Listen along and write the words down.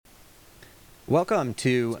Welcome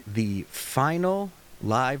to the final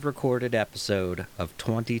live recorded episode of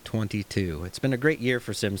 2022. It's been a great year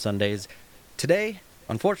for Sim Sundays. Today,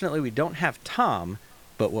 unfortunately, we don't have Tom,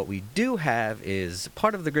 but what we do have is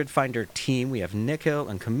part of the Grid Finder team. We have Nick Hill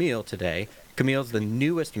and Camille today. Camille's the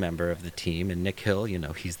newest member of the team, and Nick Hill,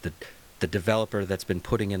 he's the developer that's been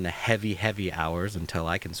putting in the heavy hours until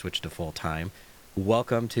I can switch to full time.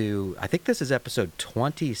 Welcome to, I think this is episode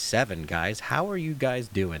 27, guys. How are you guys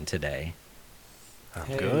doing today?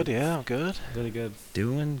 I'm good, yeah, I'm good. Really good.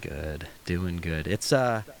 Doing good.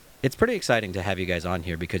 It's pretty exciting to have you guys on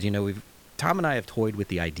here because, Tom and I have toyed with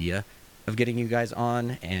the idea of getting you guys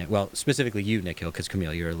on, and, well, specifically you, Nick Hill, because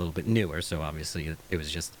Camille, you're a little bit newer, so obviously it was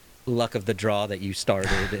just luck of the draw that you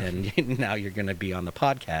started, and now you're going to be on the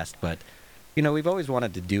podcast. But, we've always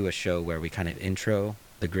wanted to do a show where we kind of intro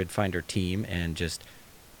the Grid Finder team and just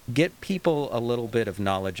get people a little bit of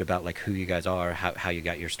knowledge about like who you guys are, how you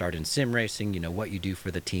got your start in sim racing, what you do for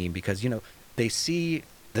the team, because they see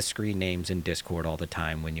the screen names in Discord all the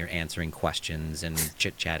time when you're answering questions and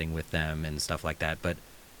chit-chatting with them and stuff like that, but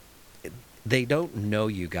they don't know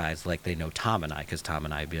you guys like they know Tom and I, because Tom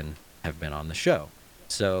and I have been on the show.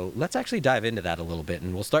 So let's actually dive into that a little bit,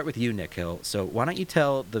 and we'll start with you, Nick Hill. So why don't you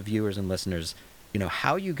tell the viewers and listeners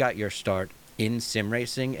how you got your start in sim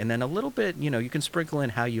racing, and then a little bit, you can sprinkle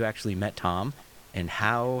in how you actually met Tom and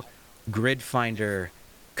how Grid Finder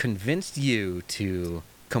convinced you to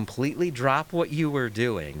completely drop what you were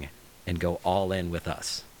doing and go all in with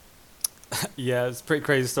us. Yeah, it's a pretty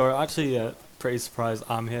crazy story. Actually, pretty surprised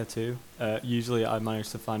I'm here too. Usually I manage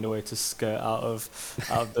to find a way to skirt out of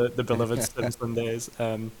the beloved Sim Sundays.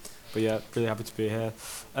 But yeah, really happy to be here.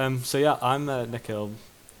 So yeah, I'm Nick Hill,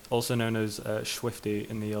 also known as Swifty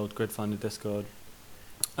in the old Grid Finder Discord.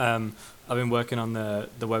 I've been working on the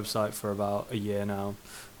website for about a year now,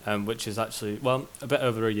 which is actually, well, a bit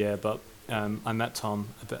over a year, but I met Tom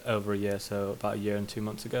a bit over a year, so about a year and 2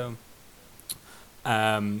 months ago.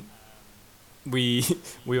 We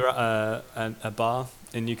were at a bar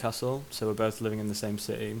in Newcastle, so we're both living in the same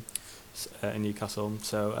city in Newcastle.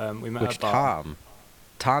 So we met at a bar.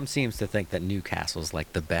 Tom seems to think that Newcastle's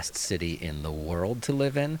like the best city in the world to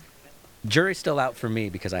live in. Jury's still out for me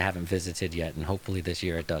because I haven't visited yet, and hopefully this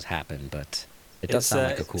year it does happen, but it does sound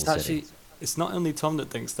like a cool city. Actually, it's not only Tom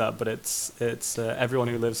that thinks that, but it's everyone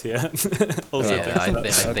who lives here also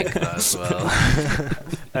thinks I think that as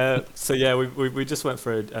well. So yeah, we just went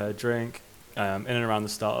for a drink in and around the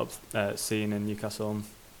startup scene in Newcastle.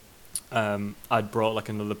 I'd brought like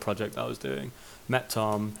another project that I was doing, met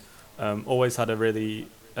Tom. Always had a really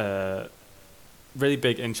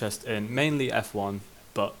big interest in mainly F1,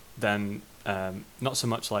 but then not so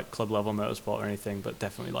much like club level motorsport or anything, but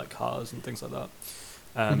definitely like cars and things like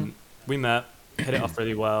that. We met, hit it off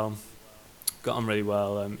really well, got on really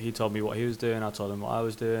well. He told me what he was doing, I told him what I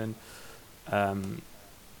was doing.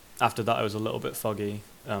 After that, I was a little bit foggy.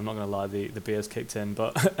 I'm not going to lie, the beers kicked in,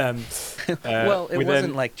 but well, it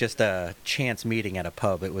wasn't like just a chance meeting at a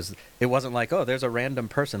pub. It wasn't like, oh, there's a random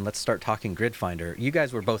person, let's start talking Grid Finder. You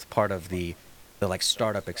guys were both part of the like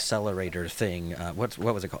startup accelerator thing. What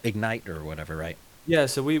was it called? Ignite or whatever, right? Yeah,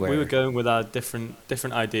 so we were going with our different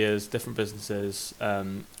ideas, different businesses,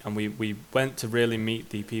 and we went to really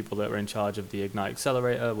meet the people that were in charge of the Ignite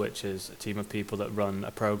Accelerator, which is a team of people that run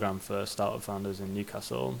a program for startup founders in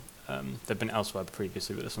Newcastle. They've been elsewhere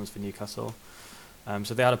previously, but this one's for Newcastle.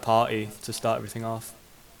 So they had a party to start everything off.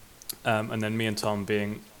 And then me and Tom,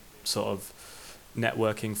 being sort of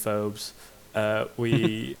networking phobes,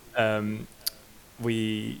 we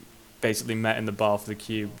basically met in the bar for the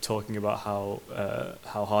Cube, talking about how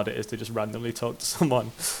hard it is to just randomly talk to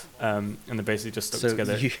someone, and they basically just stuck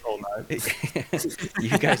together all night.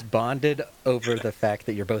 You guys bonded over the fact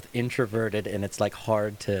that you're both introverted, and it's like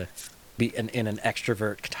hard to be in an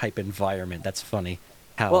extrovert type environment. That's funny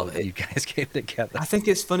how you guys came together. I think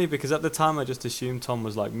it's funny because at the time I just assumed Tom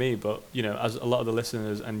was like me, but as a lot of the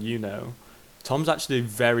listeners and Tom's actually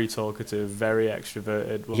very talkative, very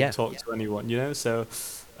extroverted, will talk to anyone, so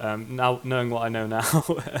now knowing what I know now,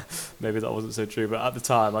 maybe that wasn't so true, but at the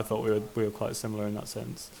time I thought we were quite similar in that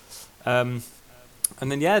sense. And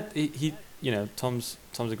then he Tom's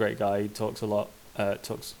a great guy. He talks a lot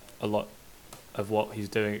of what he's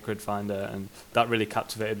doing at Grid Finder, and that really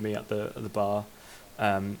captivated me at the bar.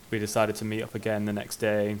 We decided to meet up again the next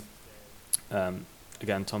day.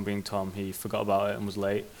 Again, Tom being Tom, he forgot about it and was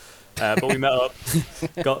late. But we met up,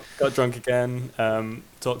 got drunk again,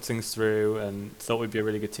 talked things through, and thought we'd be a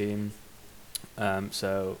really good team.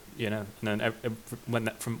 So and then it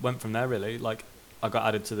went from there really. Like, I got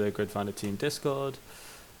added to the Grid Finder team Discord.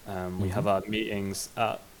 We have our meetings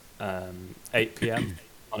at 8 p.m.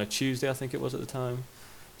 on a Tuesday, I think it was at the time.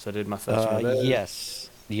 So I did my first one of those.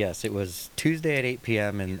 Yes, it was Tuesday at 8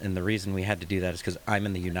 p.m. And the reason we had to do that is because I'm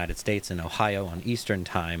in the United States in Ohio on Eastern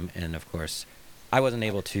time, and of course, I wasn't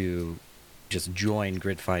able to just join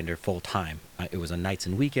Gridfinder full time. It was a nights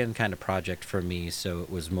and weekend kind of project for me, so it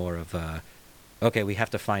was more of a okay, we have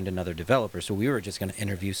to find another developer. So we were just going to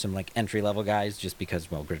interview some like entry level guys, just because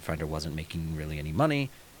Gridfinder wasn't making really any money,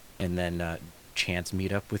 and then chance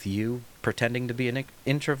meet up with you pretending to be an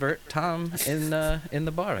introvert Tom in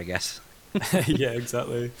the bar, I guess. Yeah,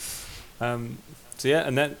 exactly. So yeah,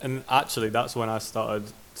 and actually that's when I started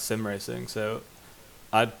sim racing. So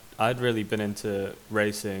I'd really been into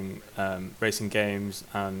racing, racing games,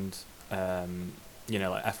 and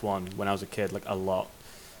like F1 when I was a kid, like a lot.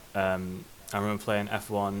 I remember playing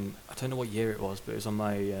F1. I don't know what year it was, but it was on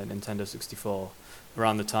my Nintendo 64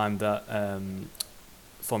 around the time that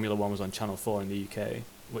Formula One was on Channel 4 in the UK,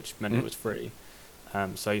 which meant it was free.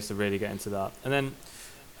 So I used to really get into that, and then.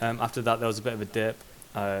 After that, there was a bit of a dip.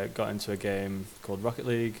 I got into a game called Rocket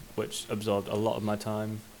League, which absorbed a lot of my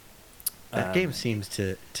time. That game seems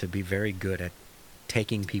to be very good at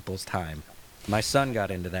taking people's time. My son got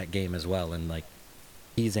into that game as well, and like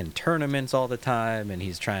he's in tournaments all the time, and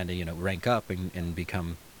he's trying to rank up and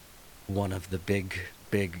become one of the big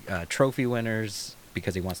trophy winners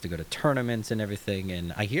because he wants to go to tournaments and everything.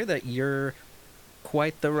 And I hear that you're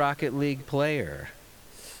quite the Rocket League player.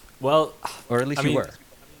 Well, or at least you were.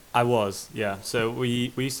 I was, yeah. So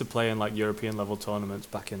we used to play in like European level tournaments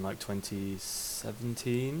back in like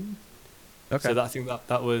 2017. Okay. So I think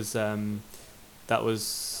that was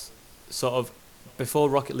sort of before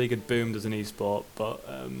Rocket League had boomed as an esport, but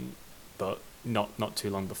not too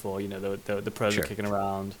long before. The pros were kicking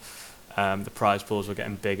around, the prize pools were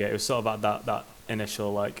getting bigger. It was sort of about that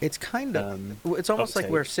initial like. It's kind of it's almost uptake.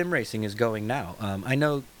 like where sim racing is going now. I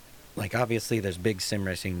know. Like, obviously, there's big sim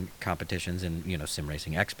racing competitions, and, Sim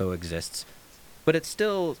Racing Expo exists. But it's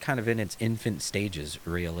still kind of in its infant stages,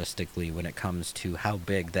 realistically, when it comes to how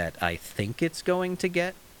big that I think it's going to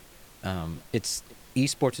get.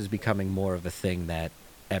 Esports is becoming more of a thing that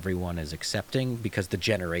everyone is accepting because the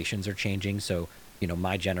generations are changing. So,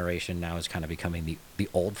 my generation now is kind of becoming the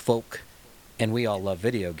old folk. And we all love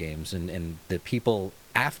video games. And the people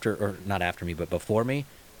after, or not after me, but before me,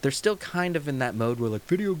 they're still kind of in that mode where like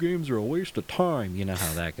video games are a waste of time. You know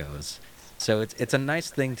how that goes. So it's a nice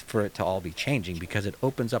thing for it to all be changing because it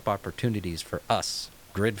opens up opportunities for us,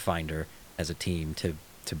 Gridfinder, as a team to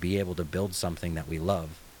be able to build something that we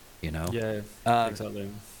love. Yeah, exactly.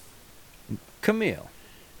 Camille.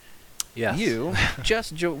 Yes. You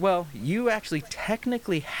just you actually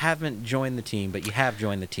technically haven't joined the team, but you have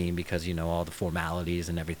joined the team because all the formalities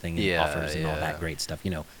and everything and offers and all that great stuff.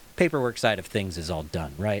 Paperwork side of things is all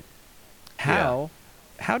done, right? How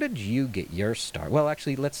did you get your start? Well,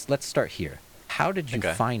 actually, let's start here. How did you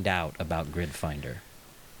find out about Gridfinder?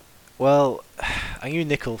 Well, I knew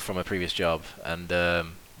Nickel from a previous job, and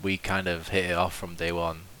we kind of hit it off from day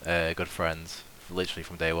one. Good friends, literally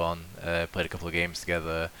from day one. Played a couple of games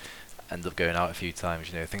together, ended up going out a few times,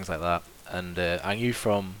 things like that. And I knew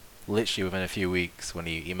from literally within a few weeks when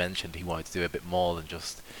he mentioned he wanted to do a bit more than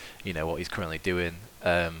just, what he's currently doing.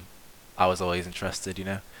 I was always interested,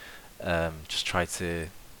 just try to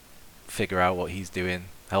figure out what he's doing,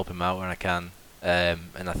 help him out when I can.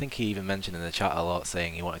 And I think he even mentioned in the chat a lot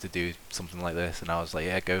saying he wanted to do something like this, and I was like,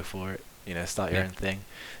 yeah, go for it. Start your own thing.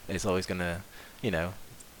 It's always gonna, you're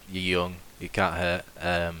young, you can't hurt.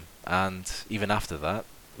 And even after that,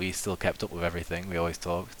 we still kept up with everything. We always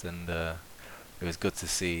talked, and it was good to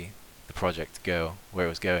see the project go where it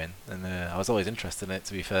was going. And I was always interested in it,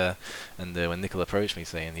 to be fair. And when Nickel approached me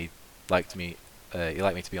saying he liked me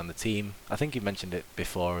to be on the team, I think he mentioned it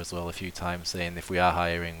before as well a few times, saying if we are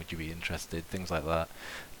hiring, would you be interested, things like that.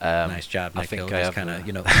 Nice job, Nick. Just kind of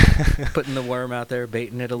putting the worm out there,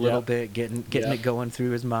 baiting it a little bit, getting it going through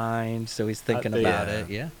his mind, so he's thinking about it.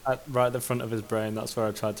 Yeah, right at the front of his brain. That's where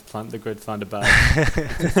I tried to plant the Gridfinder bag.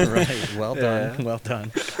 Right. Well done. Well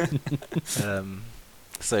done.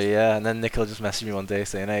 So yeah, and then Nickel just messaged me one day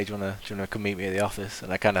saying, "Hey, do you wanna come meet me at the office?"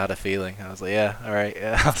 And I kind of had a feeling. I was like, "Yeah, all right,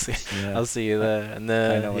 yeah, I'll see you there." And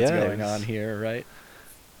I know what's going on here, right?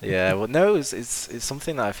 Yeah, well, no, it's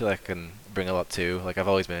something that I feel like I can bring a lot to. Like I've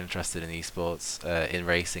always been interested in esports, in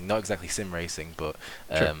racing, not exactly sim racing, but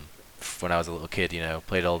when I was a little kid,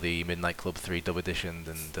 played all the Midnight Club 3 dub editions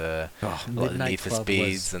and a lot of Need for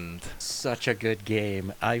Speeds and such a good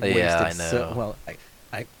game. I wasted I know.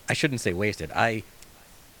 I shouldn't say wasted. I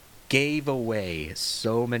gave away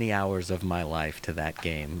so many hours of my life to that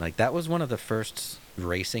game. Like that was one of the first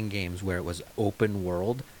racing games where it was open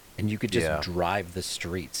world and you could just drive the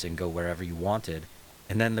streets and go wherever you wanted.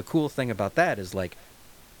 And then the cool thing about that is like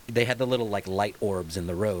they had the little like light orbs in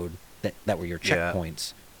the road that were your Yeah.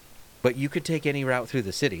 checkpoints. But you could take any route through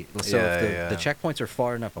the city. So Yeah, if the yeah. checkpoints are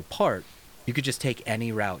far enough apart, you could just take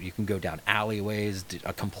any route. You can go down alleyways,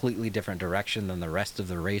 a completely different direction than the rest of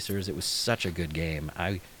the racers. It was such a good game.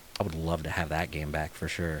 I would love to have that game back for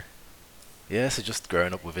sure. Yeah, so just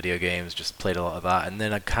growing up with video games, just played a lot of that, and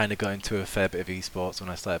then I kind of got into a fair bit of esports when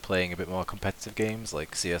I started playing a bit more competitive games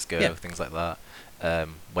like CS:GO, Yeah. things like that.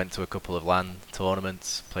 Went to a couple of LAN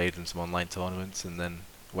tournaments, played in some online tournaments, and then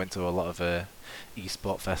went to a lot of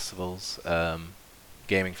esport festivals,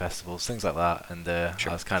 gaming festivals, things like that. And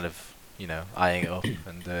Sure. I was kind of, eyeing it up,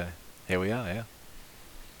 and here we are. Yeah.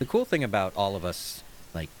 The cool thing about all of us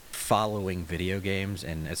like following video games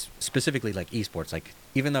and specifically like esports, like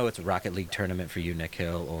even though it's a Rocket League tournament for you, Nick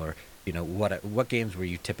Hill, or what games were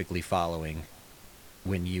you typically following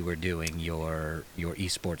when you were doing your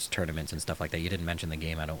esports tournaments and stuff like that? You didn't mention the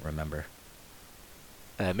game. I don't remember.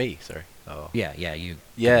 Me, sorry. Oh. Yeah, you.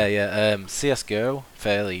 Yeah. CS:GO,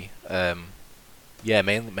 fairly. Yeah,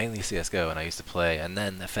 mainly CS:GO, and I used to play, and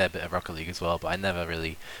then a fair bit of Rocket League as well. But I never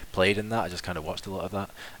really played in that. I just kind of watched a lot of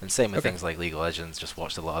that, and same with Okay. things like League of Legends. Just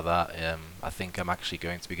watched a lot of that. I think I'm actually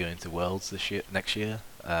going to be going to Worlds next year,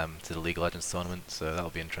 to the League of Legends tournament. So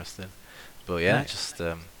that'll be interesting. But yeah, Nice. just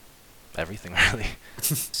everything really.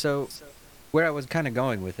 So, where I was kind of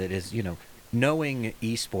going with it is, knowing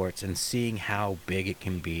esports and seeing how big it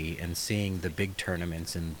can be and seeing the big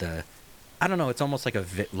tournaments and I don't know, it's almost like a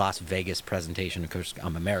Las Vegas presentation. Of course,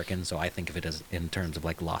 I'm American, so I think of it as in terms of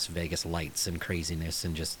like Las Vegas lights and craziness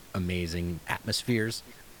and just amazing atmospheres.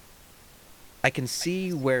 I can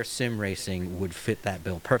see where sim racing would fit that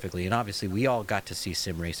bill perfectly, and obviously we all got to see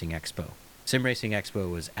Sim Racing Expo. Sim Racing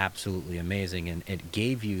Expo was absolutely amazing, and it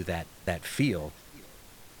gave you that feel.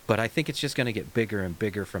 But I think it's just going to get bigger and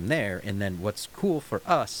bigger from there. And then what's cool for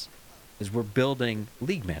us is we're building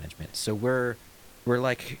league management. So we're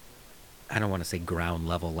like, I don't want to say ground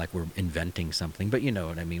level, like we're inventing something, but you know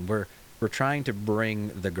what I mean. We're trying to bring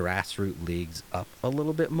the grassroots leagues up a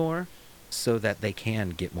little bit more, so that they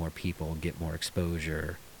can get more people, get more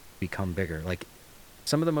exposure, become bigger. Like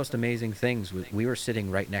some of the most amazing things, we were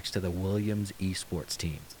sitting right next to the Williams esports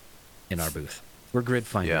teams in our booth. We're grid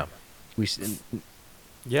finder. Yeah. We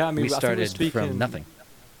Yeah, I mean, we I think started from nothing.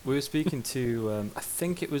 We were speaking to, I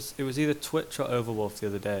think it was either Twitch or Overwolf the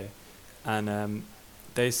other day, and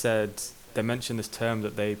they mentioned this term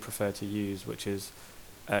that they prefer to use, which is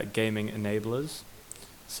gaming enablers.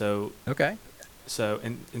 So Okay.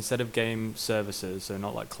 instead of game services, so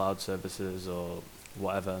not like cloud services or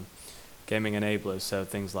whatever, gaming enablers, so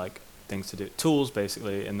things to do, tools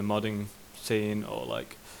basically in the modding scene, or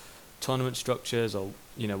like tournament structures, or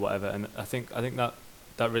whatever. And I think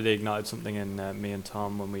that really ignited something in me and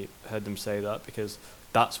Tom when we heard them say that, because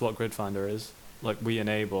that's what Grid Finder is. Like, we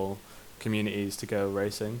enable communities to go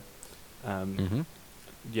racing. Mm-hmm.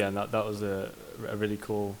 Yeah, and that was a really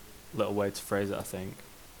cool little way to phrase it, I think.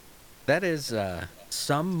 That is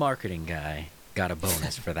some marketing guy got a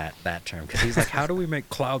bonus for that term, because he's like, how do we make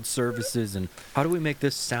cloud services and how do we make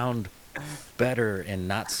this sound better and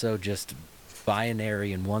not so just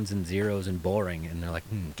binary and ones and zeros and boring? And they're like,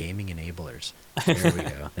 gaming enablers. There we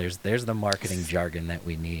go. There's the marketing jargon that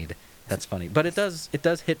we need. That's funny, but it does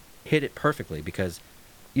hit it perfectly, because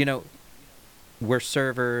we're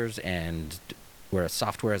servers and we're a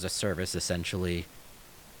software as a service essentially.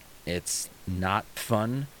 It's not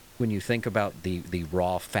fun when you think about the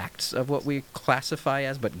raw facts of what we classify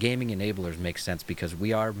as, but gaming enablers make sense because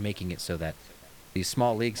we are making it so that these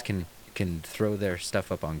small leagues can throw their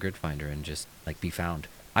stuff up on Grid Finder and just like be found.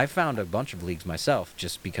 I've found a bunch of leagues myself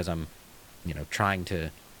just because I'm trying to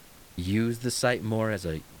use the site more as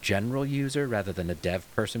a general user rather than a dev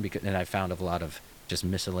person, and I found a lot of just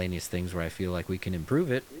miscellaneous things where I feel like we can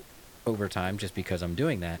improve it over time just because I'm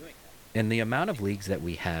doing that. And the amount of leagues that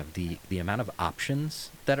we have, the amount of options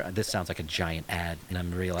that are, this sounds like a giant ad, and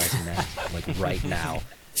I'm realizing that like right now,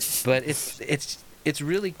 but it's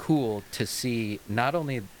really cool to see not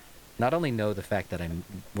only know the fact that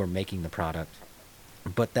we're making the product,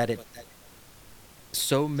 but that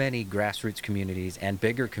so many grassroots communities and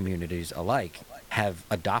bigger communities alike have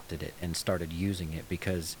adopted it and started using it,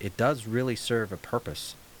 because it does really serve a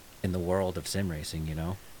purpose in the world of sim racing.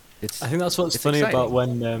 I think that's what's funny exciting.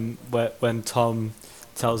 about when Tom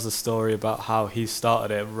tells the story about how he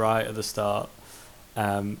started it right at the start,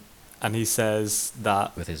 and he says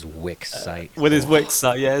that with his Wix site. With his Wix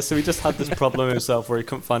site, yeah. So he just had this problem himself where he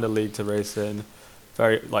couldn't find a league to race in,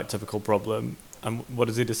 very like typical problem. And what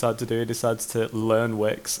does he decide to do? He decides to learn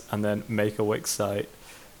Wix and then make a Wix site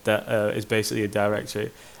that is basically a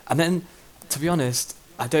directory. And then, to be honest,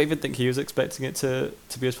 I don't even think he was expecting it to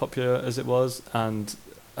be as popular as it was, and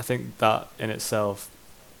I think that in itself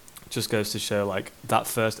just goes to show like that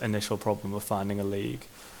first initial problem of finding a league.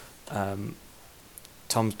 Um,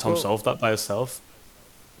 Tom Well, solved that by himself.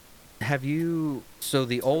 have you? So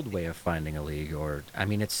the old way of finding a league, or I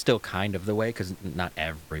mean, it's still kind of the way because not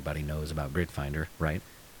everybody knows about Grid Finder, right?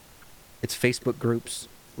 It's Facebook groups,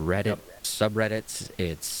 Reddit, Yep. subreddits.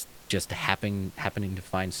 It's just happening to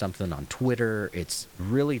find something on Twitter. It's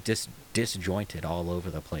really disjointed all over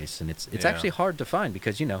the place, and it's Yeah. actually hard to find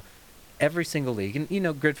because every single league,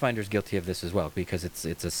 and Grid Finder's guilty of this as well because it's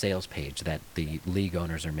a sales page that the league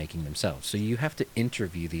owners are making themselves. So you have to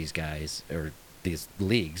interview these guys or these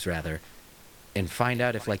leagues rather, and find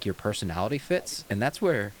out if like your personality fits, and that's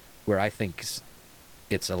where I think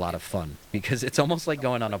it's a lot of fun because it's almost like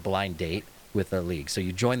going on a blind date with a league. So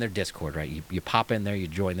you join their Discord, right? You pop in there, you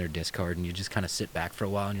join their Discord, and you just kind of sit back for a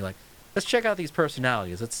while, and you're like, let's check out these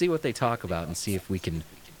personalities. Let's see what they talk about and see if we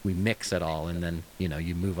mix it all, and then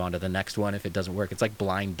you move on to the next one if it doesn't work. It's like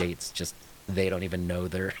blind dates, just they don't even know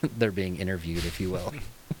they're they're being interviewed, if you will.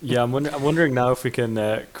 Yeah, I'm wondering now if we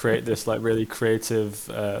can create this like really creative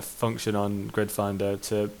function on Grid Finder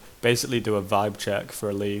to basically do a vibe check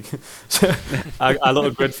for a league. So our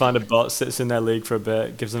little Grid Finder bot sits in their league for a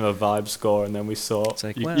bit, gives them a vibe score, and then we sort. It's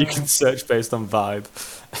like, You well- can search based on vibe.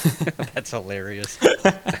 That's hilarious.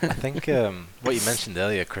 I think what you mentioned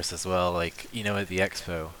earlier, Chris, as well, like, at the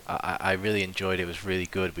expo, I really enjoyed it. It was really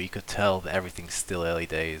good, but you could tell that everything's still early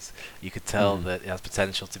days. You could tell that it has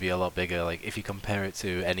potential to be a lot bigger. Like, if you compare it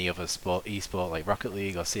to any other esport like Rocket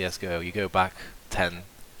League or CSGO, you go back 10,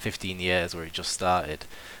 15 years where it just started,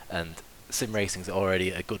 and sim racing's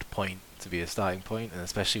already a good point to be a starting point, and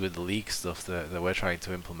especially with the league stuff that we're trying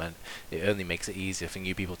to implement, it only makes it easier for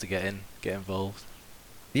new people to get involved.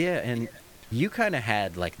 Yeah, and you kind of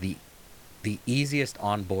had like the easiest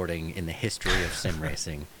onboarding in the history of sim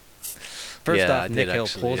racing. First Yeah, I off, did Nick Hill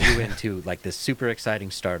actually. pulls you into like this super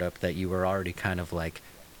exciting startup that you were already kind of like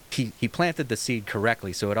he planted the seed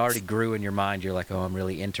correctly, so it already grew in your mind. You're like, oh, I'm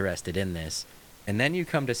really interested in this. And then you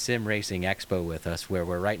come to Sim Racing Expo with us, where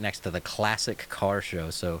we're right next to the classic car show.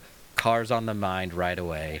 So cars on the mind right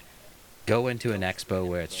away. Go into an expo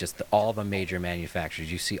where it's just all the major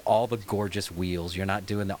manufacturers. You see all the gorgeous wheels. You're not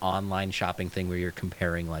doing the online shopping thing where you're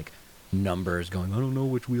comparing like numbers, going, I don't know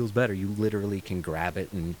which wheel's better. You literally can grab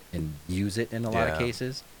it and use it in a lot of Yeah.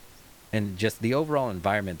 cases. And just the overall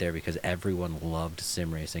environment there, because everyone loved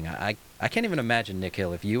sim racing. I can't even imagine, Nick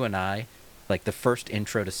Hill, if you and I, like the first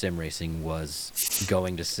intro to sim racing was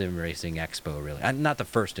going to Sim Racing Expo, really. Not the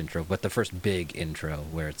first intro, but the first big intro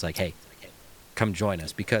where it's like, hey, come join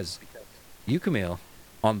us. Because you, Camille,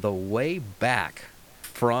 on the way back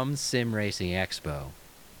from Sim Racing Expo,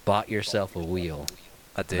 bought yourself a wheel.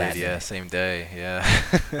 I did, That yeah, day. same day, yeah.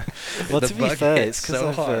 Well, The to be bug fair, hit it's because so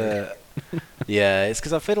I've hard. yeah, it's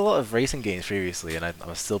because I've played a lot of racing games previously, and I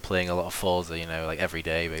was still playing a lot of Forza, like every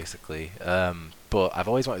day basically. But I've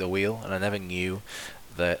always wanted a wheel, and I never knew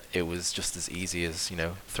that it was just as easy as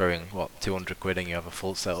throwing 200 quid and you have a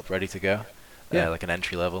full setup ready to go, Yeah. like an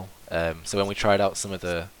entry level. So when we tried out some of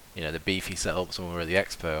the the beefy setups when we were at the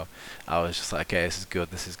expo, I was just like, okay,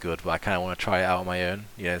 this is good, but I kind of want to try it out on my own,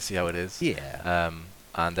 see how it is. Yeah.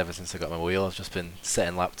 And ever since I got my wheel, I've just been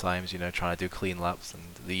setting lap times, trying to do clean laps and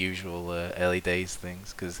the usual early days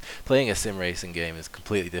things. Because playing a sim racing game is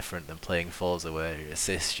completely different than playing Forza, where it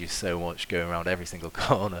assists you so much going around every single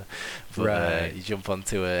corner. But Right. you jump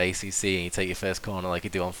onto a ACC and you take your first corner like you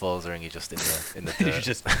do on Forza, and you're just in the dirt. You're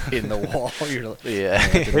just in the wall. You're like, Yeah.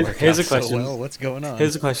 that didn't work Here's out a question. So well. What's going on?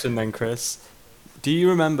 Here's a question then, Chris. Do you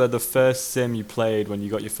remember the first sim you played when you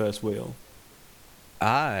got your first wheel?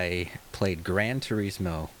 I played Gran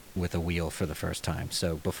Turismo with a wheel for the first time.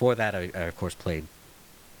 So before that, I of course played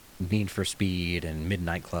Need for Speed and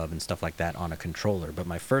Midnight Club and stuff like that on a controller. But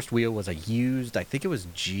my first wheel was a used, I think it was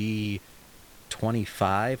G25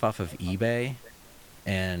 off of eBay,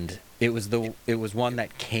 and it was one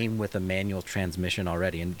that came with a manual transmission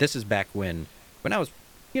already. And this is back when I was,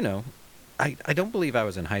 I don't believe I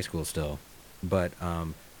was in high school still, but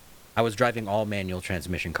I was driving all manual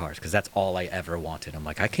transmission cars because that's all I ever wanted. I'm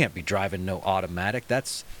like, I can't be driving no automatic.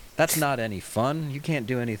 That's not any fun. You can't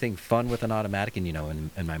do anything fun with an automatic. And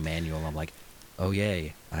in my manual, I'm like, oh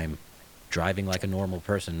yay, I'm driving like a normal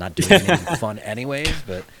person, not doing anything fun anyways.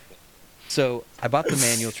 But so I bought the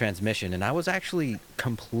manual transmission, and I was actually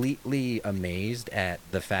completely amazed at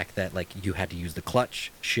the fact that like you had to use the clutch,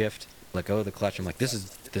 shift, let go of the clutch. I'm like, this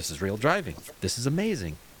is real driving. This is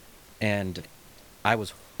amazing, and I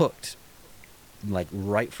was hooked, like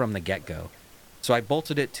right from the get-go. So I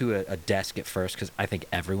bolted it to a desk at first because I think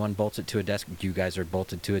everyone bolts it to a desk. You guys are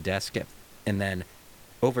bolted to a desk. And then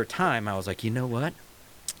over time, I was like, you know what?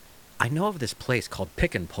 I know of this place called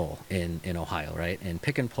Pick and Pull in Ohio, right? And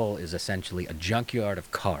Pick and Pull is essentially a junkyard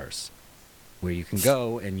of cars where you can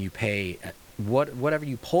go and you pay whatever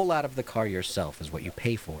you pull out of the car yourself is what you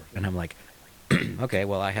pay for. And I'm like, okay,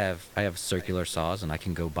 well, I have circular saws and I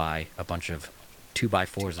can go buy a bunch of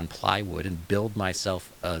 2x4s and plywood and build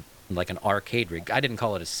myself like an arcade rig. I didn't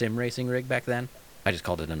call it a sim racing rig back then. I just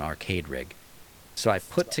called it an arcade rig. So I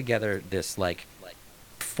put together this like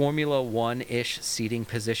Formula One-ish seating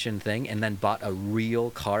position thing, and then bought a real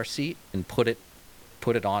car seat and put it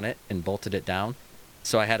on it and bolted it down.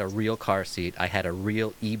 So I had a real car seat. I had a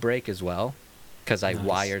real e-brake as well, because I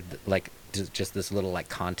wired like just this little like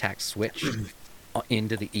contact switch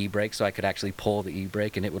into the e-brake, so I could actually pull the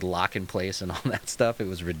e-brake and it would lock in place and all that stuff. It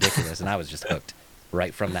was ridiculous, and I was just hooked.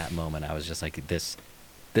 Right from that moment, I was just like, this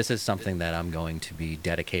is something that I'm going to be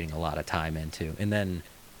dedicating a lot of time into. And then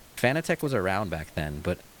Fanatec was around back then,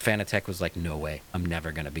 but Fanatec was like, no way, I'm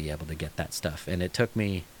never going to be able to get that stuff. And it took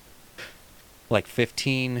me like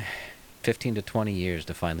 15 to 20 years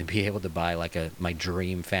to finally be able to buy like my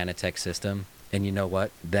dream Fanatec system. And you know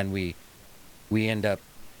what? Then we end up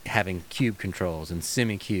having cube controls and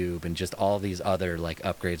SimiCube and just all these other like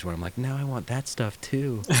upgrades where I'm like, now I want that stuff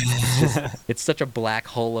too. It's such a black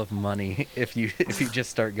hole of money if you just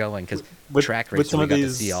start going, because Track Racer, we got to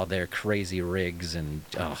see all their crazy rigs and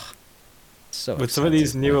so with some of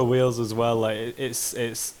these newer wheels as well, like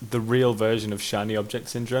it's the real version of shiny object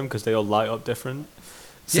syndrome because they all light up different.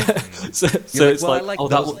 So, so it's well, like,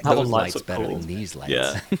 those that one lights lights up better cool. than these lights.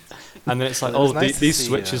 Yeah. And then it's like, nice these see,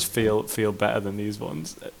 switches feel better than these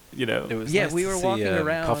ones, you know. It was we were walking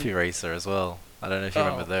around. Coffee Racer as well. I don't know if you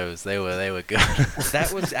remember those. They were good.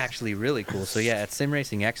 That was actually really cool. So yeah, at Sim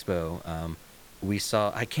Racing Expo, we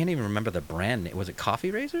saw, I can't even remember the brand name. Was it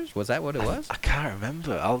Coffee Racers? Was that what it was? I can't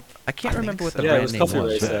remember. I can't remember what the yeah, brand name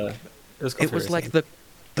was. It was like the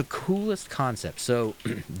coolest concept. So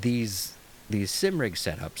these sim rig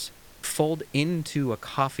setups fold into a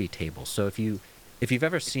coffee table. So if you've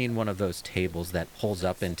ever seen one of those tables that pulls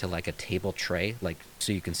up into like a table tray, like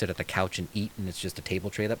so you can sit at the couch and eat and it's just a table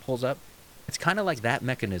tray that pulls up, it's kind of like that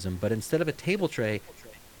mechanism, but instead of a table tray,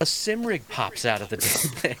 a sim rig pops out of the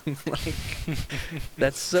thing. Like,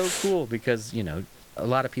 that's so cool because, you know, a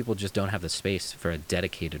lot of people just don't have the space for a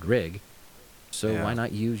dedicated rig. So why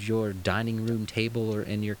not use your dining room table or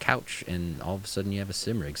in your couch, and all of a sudden you have a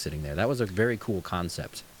sim rig sitting there? That was a very cool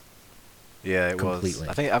concept. Yeah, it Completely. was.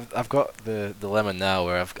 I think I've got the dilemma now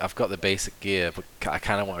where I've got the basic gear, but I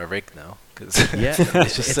kind of want a rig now because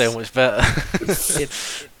it's just so much better.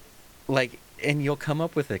 It's like, and you'll come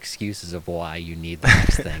up with excuses of why you need the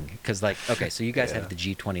next thing. Because like, okay, so you guys have the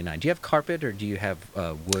G29. Do you have carpet or do you have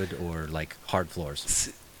wood or like hard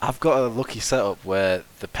floors? I've got a lucky setup where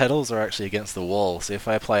the pedals are actually against the wall, so if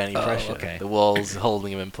I apply any pressure, the wall's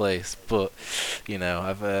holding them in place. But you know,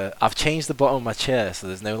 I've changed the bottom of my chair, so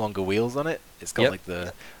there's no longer wheels on it. It's got like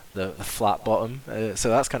the flat bottom, so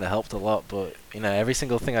that's kind of helped a lot. But you know, every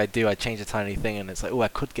single thing I do, I change a tiny thing, and it's like, oh, I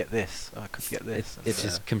could get this. Oh, I could get this. It's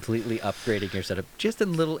just completely upgrading your setup, just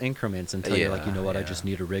in little increments until you're like, you know what, I just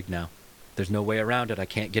need a rig now. There's no way around it. I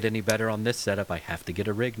can't get any better on this setup. I have to get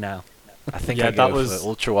a rig now. I think I go for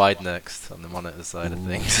ultra wide next on the monitor side of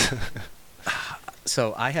things.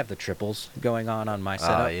 So I have the triples going on my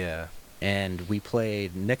setup. Yeah. And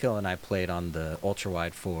Nickel and I played on the ultra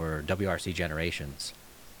wide for WRC Generations.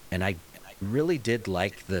 And I really did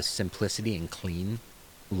like the simplicity and clean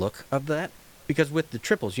look of that. Because with the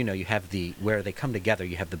triples, you know, you have where they come together,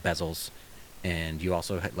 you have the bezels. And you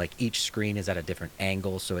also like each screen is at a different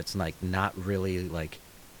angle. So it's like not really like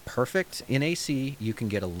perfect. In AC, you can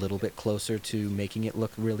get a little bit closer to making it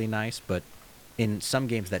look really nice, but in some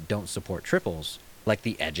games that don't support triples, like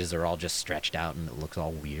the edges are all just stretched out and it looks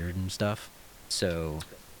all weird and stuff. So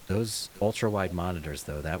those ultra wide monitors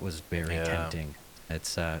though, that was very tempting.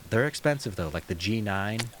 It's they're expensive though. Like the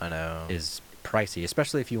G9 I know is pricey,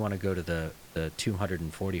 especially if you want to go to the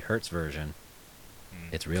 240 hertz version.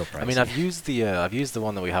 It's real pricey. I mean, I've used the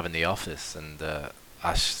one that we have in the office, and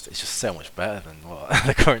it's just so much better than what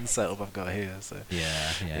the current setup I've got here. So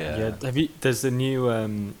yeah. There's the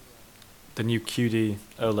new QD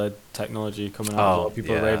OLED technology coming out.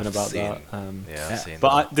 People are raving about that. I've seen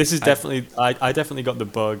but this is definitely I definitely got the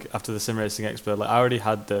bug after the Sim Racing Expo. Like I already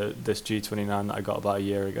had this G29 that I got about a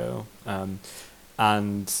year ago,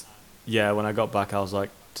 and yeah, when I got back, I was like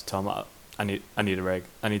to Tom, I need a rig.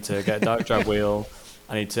 I need to get a dark drive wheel.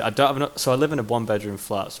 I don't have enough, so I live in a 1-bedroom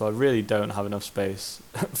flat, so I really don't have enough space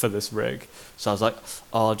for this rig. So I was like,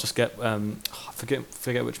 oh, I'll just get I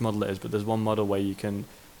forget which model it is, but there's one model where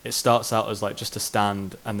it starts out as like just a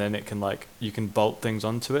stand, and then it can like you can bolt things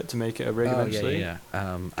onto it to make it a rig eventually. Yeah.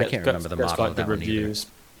 I can't remember the model of that one either.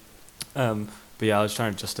 But yeah, I was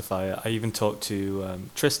trying to justify it. I even talked to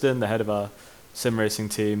Tristan, the head of our sim racing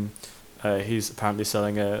team. He's apparently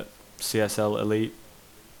selling a CSL Elite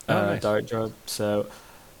Nice. direct drive, so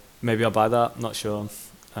maybe I'll buy that. Not sure.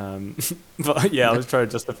 But yeah, I was trying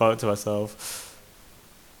to justify it to myself.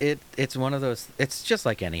 It's one of those. It's just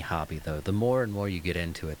like any hobby, though. The more and more you get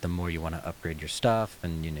into it, the more you want to upgrade your stuff,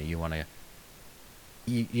 and you want to.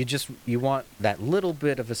 You want that little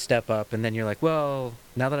bit of a step up, and then you're like, well,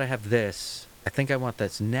 now that I have this, I think I want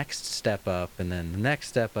this next step up, and then the next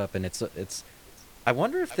step up, and it's. I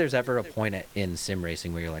wonder if there's ever a point in sim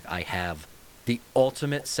racing where you're like, I have the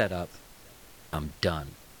ultimate setup, I'm done.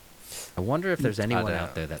 I wonder if there's anyone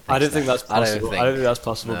out there that thinks I don't think that's I don't possible. I don't think that's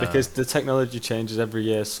possible no. because the technology changes every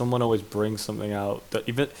year. Someone always brings something out that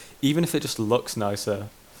even if it just looks nicer.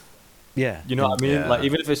 Yeah. You know what I mean? Yeah. Like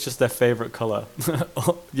even if it's just their favorite color,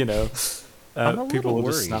 you know, I'm a people little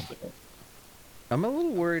will just worried. snap it. I'm a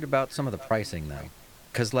little worried about some of the pricing though,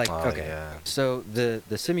 because so the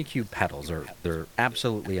SimiCube pedals they're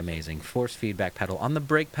absolutely amazing. Force feedback pedal on the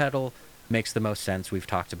brake pedal makes the most sense. We've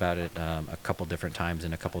talked about it a couple different times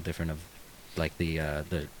in a couple different of like the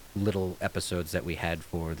little episodes that we had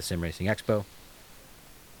for the Sim Racing Expo.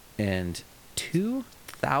 And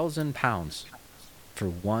 2,000 pounds for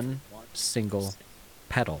one single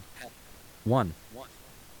pedal. One.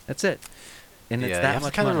 That's it. And it's you that have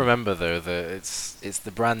much to kind money. of remember though that it's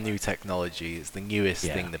the brand new technology. It's the newest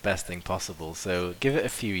Yeah. thing, the best thing possible. So give it a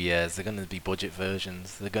few years. They're going to be budget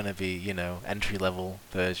versions. They're going to be entry level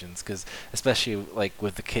versions. Because especially like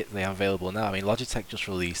with the kit they have available now. I mean, Logitech just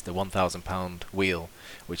released a £1,000 wheel,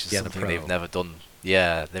 which is the something Pro. they've never done.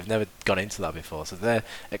 Yeah, they've never gone into that before. So they're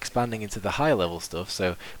expanding into the higher level stuff.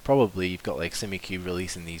 So probably you've got like SimiCube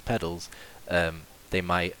releasing these pedals. They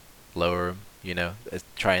might lower them.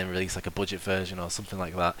 Try and release like a budget version or something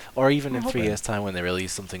like that. Or even in 3 years' time when they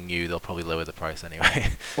release something new, they'll probably lower the price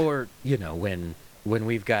anyway. Or, when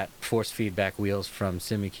we've got force feedback wheels from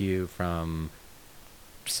SimiCube, from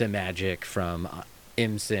Simagic, from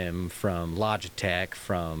ImSim, from Logitech,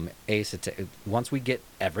 from Ace, once we get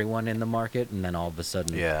everyone in the market, and then all of a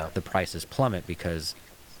sudden the prices plummet because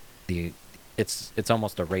it's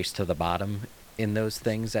almost a race to the bottom in those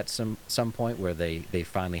things at some point where they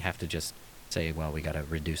finally have to just say, well, we got to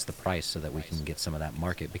reduce the price so that we can get some of that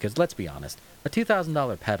market. Because let's be honest, a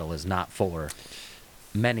 $2,000 pedal is not for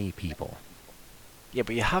many people. Yeah,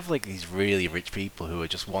 but you have like these really rich people who are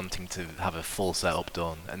just wanting to have a full setup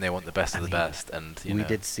done, and they want the best of the best. And we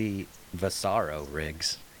did see Vasaro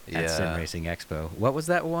rigs at Sim Yeah. Racing Expo. What was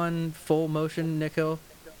that one full motion, Nico?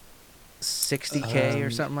 60K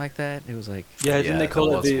or something like that. It was like Yeah, didn't they there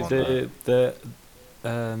call was it one the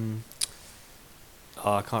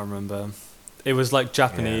I can't remember. It was like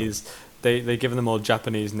Japanese. They given them all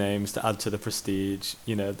Japanese names to add to the prestige.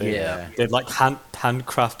 They've like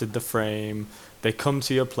handcrafted the frame. They come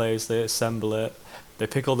to your place, they assemble it, they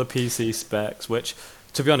pick all the PC specs, which,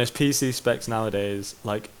 to be honest, PC specs nowadays,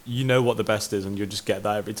 like, what the best is and you'll just get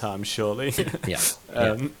that every time, surely. yeah.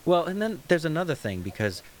 Well, and then there's another thing,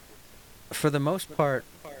 because for the most part,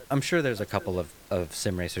 I'm sure there's a couple of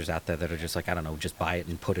sim racers out there that are just like, I don't know, just buy it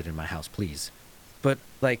and put it in my house, please. But,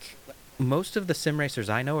 like, most of the sim racers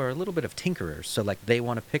I know are a little bit of tinkerers. So, like, they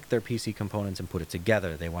want to pick their PC components and put it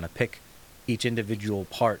together. They want to pick each individual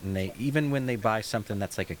part, and even when they buy something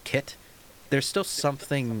that's like a kit, there's still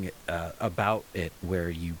something about it where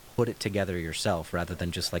you put it together yourself rather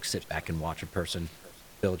than just like sit back and watch a person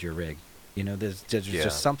build your rig. There's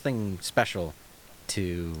just something special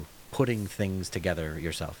to putting things together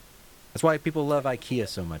yourself. That's why people love IKEA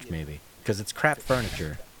so much, maybe, because it's crap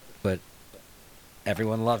furniture, but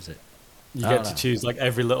everyone loves it. You get to choose like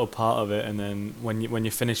every little part of it, and then when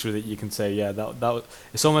you're finished with it, you can say, yeah, that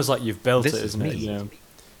it's almost like you've built it, isn't it?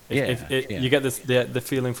 You get this the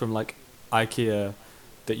feeling from like IKEA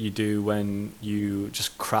that you do when you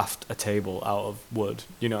just craft a table out of wood.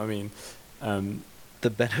 You know what I mean? The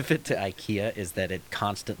benefit to IKEA is that it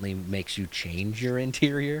constantly makes you change your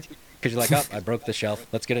interior. Because you're like, oh, I broke the shelf.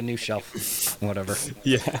 Let's get a new shelf. Whatever.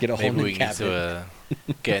 Yeah. Get a whole Maybe new we need cabinet. to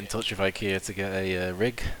get in touch with IKEA to get a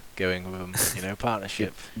rig going with them,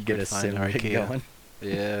 partnership. Get a with sim Finder rig IKEA. going.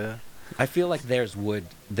 Yeah. I feel like theirs would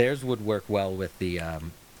work well with the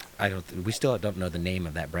we still don't know the name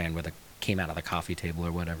of that brand where it came out of the coffee table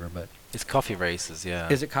or whatever, but It's Coffee Racers, yeah.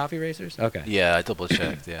 is it Coffee Racers? Okay. Yeah, I double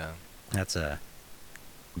checked, yeah. That's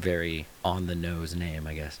Very on the nose name,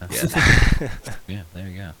 I guess. Huh? Yeah. Yeah, there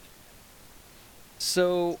you go.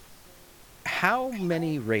 So, how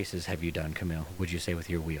many races have you done, Camille, would you say, with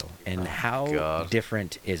your wheel? And Oh how God.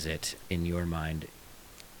 different is it in your mind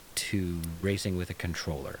to racing with a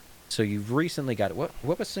controller? So you've recently got what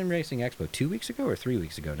was Sim Racing Expo 2 weeks ago or 3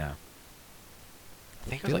 weeks ago now? I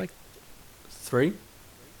think I it was feel like like 3.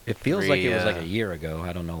 it feels like three. it was like a year ago.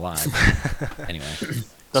 I don't know why. But anyway,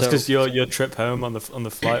 That's so because your trip home on the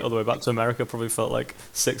flight all the way back to America probably felt like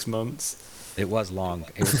 6 months. it was long.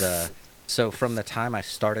 It was so from the time I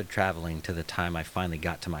started traveling to the time I finally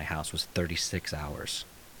got to my house was 36 hours.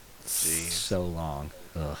 Jeez. So long.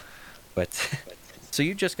 Ugh. But so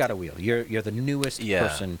you just got a wheel. You're the newest Yeah.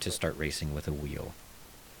 person to start racing with a wheel.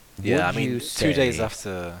 Yeah, I Would you mean, 2 days say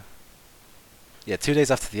after. Yeah, 2 days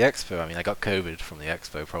after the expo. I mean, I got COVID from the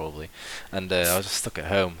expo probably, and I was just stuck at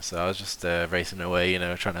home. So I was just racing away,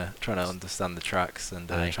 trying to understand the tracks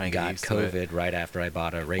and I trying to get got used to it. COVID right after I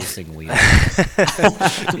bought a racing wheel?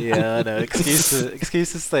 Yeah, I know.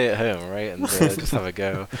 Excuse to stay at home, right, and just have a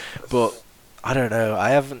go. But I don't know. I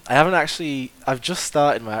haven't actually. I've just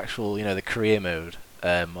started my actual, the career mode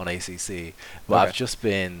on ACC, but Okay. I've just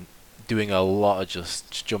been doing a lot of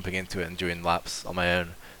just jumping into it and doing laps on my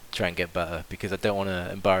own, to try and get better because I don't want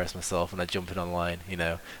to embarrass myself when I jump in online.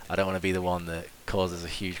 I don't want to be the one that causes a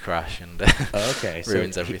huge crash and Okay, so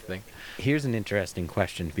ruins everything. here's an interesting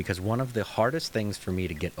question because one of the hardest things for me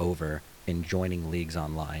to get over in joining leagues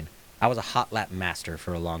online, I was a hot lap master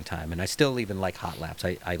for a long time, and I still even like hot laps.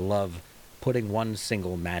 I love putting one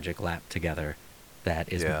single magic lap together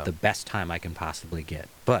that is Yeah. the best time I can possibly get.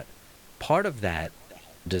 But part of that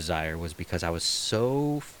desire was because I was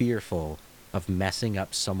so fearful of messing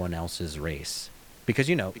up someone else's race. Because,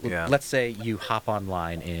 Yeah. let's say you hop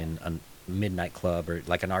online in a midnight club or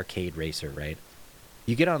like an arcade racer, right?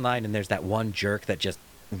 You get online and there's that one jerk that just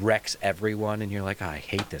wrecks everyone, and you're like, oh, I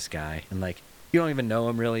hate this guy. And like, you don't even know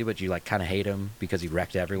him really, but you like kind of hate him because he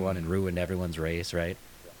wrecked everyone and ruined everyone's race, right?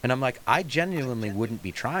 And I'm like, I genuinely wouldn't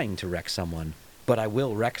be trying to wreck someone, but I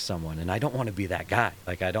will wreck someone, and I don't want to be that guy.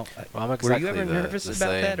 Like, I don't. Well, I'm Were you exactly ever nervous the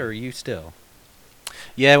about that, same. or are you still?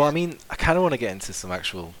 Yeah, well, I mean, I kind of want to get into some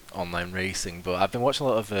actual online racing, but I've been watching a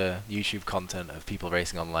lot of YouTube content of people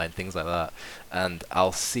racing online, things like that, and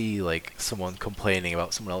I'll see like someone complaining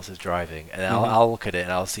about someone else's driving, and Mhm. I'll look at it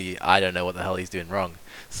and I'll see I don't know what the hell he's doing wrong.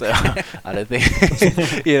 So I don't think,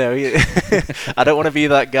 I don't want to be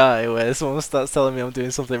that guy where someone starts telling me I'm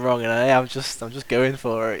doing something wrong, and I'm just going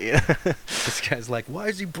for it. This guy's like, why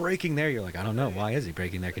is he braking there? You're like, I don't know. Why is he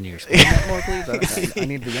braking there? Can you explain that more, please? I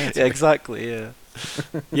need the answer. Yeah, exactly. Yeah.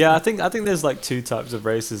 Yeah, I think there's like two types of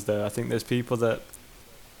races though. I think there's people that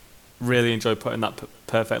really enjoy putting that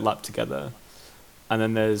perfect lap together, and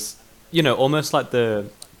then there's almost like the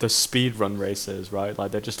speed run racers, right?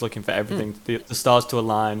 Like they're just looking for everything, the stars to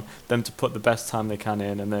align, them to put the best time they can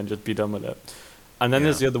in, and then just be done with it. And then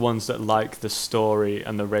there's the Yeah. other ones that like the story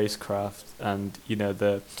and the racecraft, and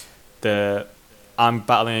the I'm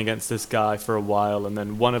battling against this guy for a while, and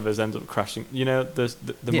then one of us ends up crashing. The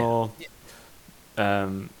Yeah. more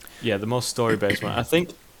the more story based one.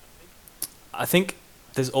 I think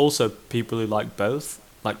there's also people who like both.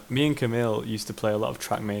 Like me and Camille used to play a lot of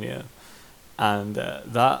Trackmania, and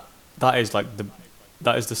that is like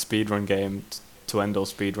that is the speedrun game to end all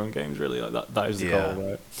speedrun games. Really, like that is the Yeah.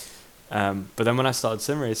 goal, right? But then when I started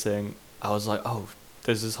sim racing, I was like, oh,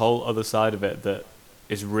 there's this whole other side of it that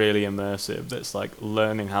is really immersive. That's like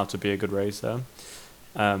learning how to be a good racer,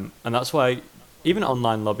 and that's why even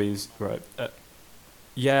online lobbies, right?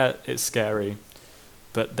 Yeah, it's scary.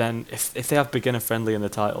 But then if they have beginner friendly in the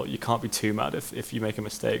title, you can't be too mad if you make a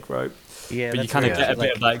mistake, right? Yeah, But you that's kind very of Yeah. get a true. bit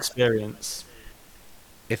Like, of that experience.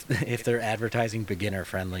 if they're advertising beginner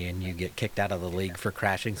friendly and you get kicked out of the league for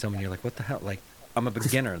crashing someone, you're like, what the hell? Like, I'm a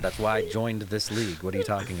beginner. That's why I joined this league. What are you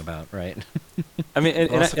talking about, right? I mean,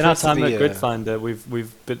 Well, it's in our supposed to time at be, Gridfinder,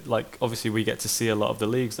 we've been like obviously we get to see a lot of the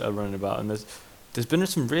leagues that are running about, and there's been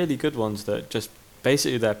some really good ones that just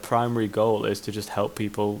basically their primary goal is to just help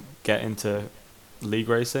people get into league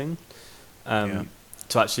racing, Yeah.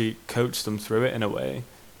 to actually coach them through it in a way,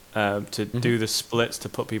 to do the splits to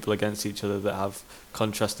put people against each other that have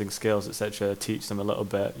contrasting skills, etc. Teach them a little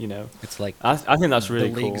bit, It's like I think that's really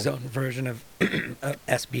the cool. league's own version of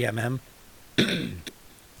SBMM,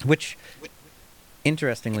 which,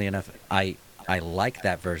 interestingly enough, I like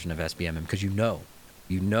that version of SBMM because you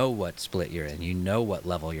know what split you're in, you know what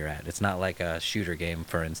level you're at. It's not like a shooter game,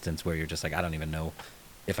 for instance, where you're just like, I don't even know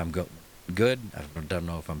if I'm good. I don't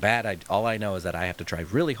know if I'm bad. All I know is that I have to try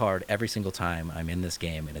really hard every single time I'm in this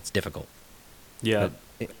game, and it's difficult. Yeah,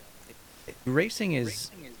 But racing is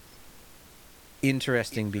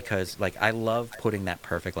interesting because like I love putting that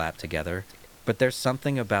perfect lap together, but there's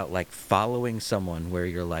something about like following someone where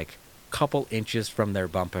you're like couple inches from their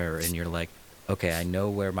bumper and you're like, okay, I know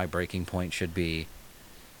where my braking point should be.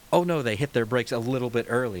 Oh no, they hit their brakes a little bit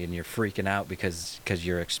early and you're freaking out because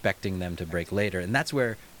you're expecting them to brake later. And that's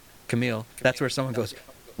where Camille, that's where someone goes,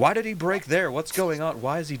 why did he brake there? What's going on?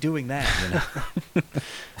 Why is he doing that? You know?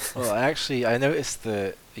 Well, actually, I noticed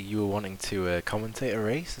that you were wanting to commentate a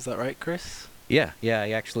race. Is that right, Chris? Yeah,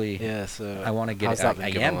 I actually, Yeah. So I want to get. how's that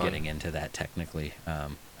I been am going getting on? into that technically.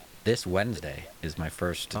 This Wednesday is my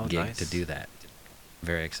first Oh, gig nice. to do that.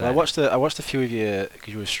 Very Well, excited. I watched a few of you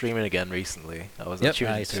because you were streaming again recently. I was Yep,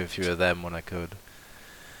 tuning nice. into a few of them when I could.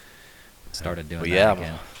 Started doing But that yeah,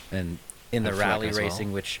 again. And in the hopefully that rally goes well.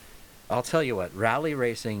 racing, which I'll tell you what, rally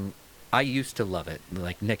racing, I used to love it.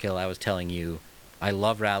 Like Nikhil, I was telling you, I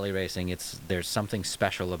love rally racing. There's something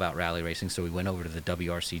special about rally racing. So we went over to the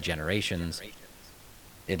WRC Generations.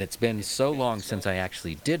 And it's been so long since I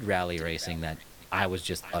actually did rally racing that I was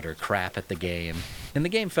just utter crap at the game. And the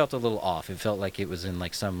game felt a little off. It felt like it was in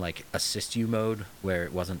like some like assist you mode where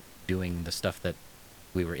it wasn't doing the stuff that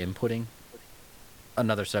we were inputting.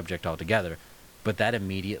 Another subject altogether. But that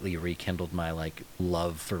immediately rekindled my like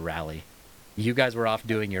love for rally. You guys were off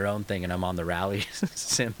doing your own thing and I'm on the rally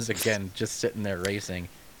sims again, just sitting there racing.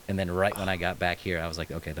 And then right when I got back here, I was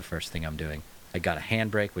like, okay, the first thing I'm doing. I got a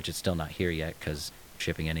handbrake, which is still not here yet because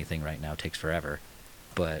shipping anything right now takes forever.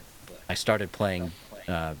 But I started playing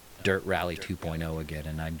Dirt Rally 2.0 again,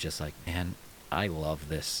 and I'm just like, man, I love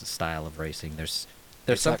this style of racing. There's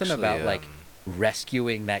It's something actually, about like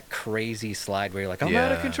rescuing that crazy slide where you're like, I'm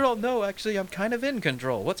out of Yeah. control. No, actually, I'm kind of in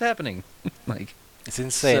control. What's happening? Like, It's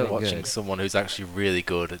insane so watching good. someone who's actually really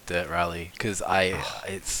good at Dirt Rally because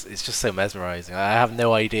it's just so mesmerizing. I have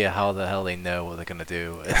no idea how the hell they know what they're gonna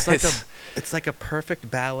do. It's like a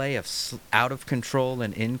perfect ballet of out of control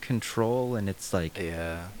and in control, and it's like,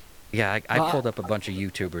 Yeah. yeah, I Well, pulled up a bunch of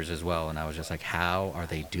YouTubers as well, and I was just like, how are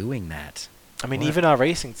they doing that? I mean, What? even our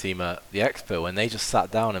racing team at the Expo, when they just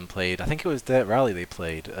sat down and played, I think it was Dirt Rally they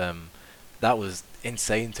played. That was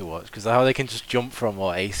insane to watch because how they can just jump from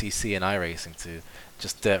ACC and iRacing to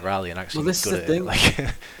just Dirt Rally and actually Well, be this good is at the it. thing.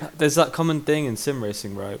 Like, There's that common thing in sim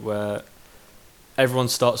racing, right, where everyone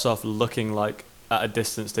starts off looking like at a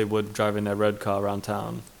distance they would driving their road car around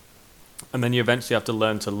town, and then you eventually have to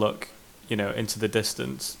learn to look, into the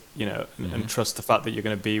distance, and trust the fact that you're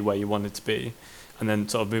going to be where you wanted to be, and then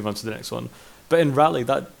sort of move on to the next one. But in rally,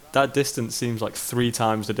 that distance seems like 3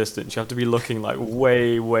 times the distance. You have to be looking like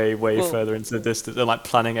way, way, way Well, further into the distance and like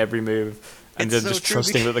planning every move and it's then so just true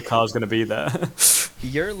trusting that the car's going to be there.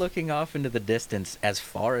 You're looking off into the distance as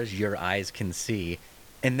far as your eyes can see,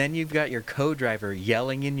 and then you've got your co-driver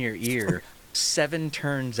yelling in your ear 7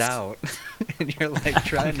 turns out, and you're like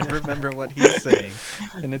trying to remember what he's saying,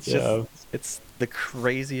 and it's Yeah. it's the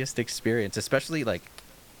craziest experience, especially like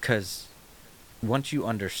because once you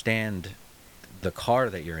understand the car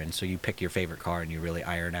that you're in, so you pick your favorite car and you really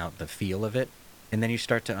iron out the feel of it, and then you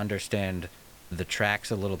start to understand the tracks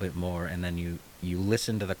a little bit more, and then you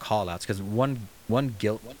listen to the call outs, because one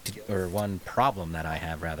guilt or one problem that I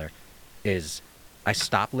have rather is I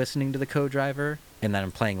stop listening to the co-driver and then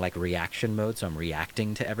I'm playing like reaction mode, so I'm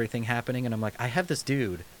reacting to everything happening, and I'm like, I have this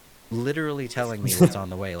dude literally telling me what's on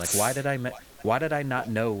the way. Like, why did I not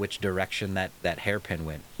know which direction that hairpin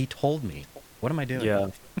went? He told me. What am I doing? Yeah.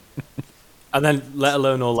 And then let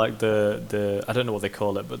alone all like the I don't know what they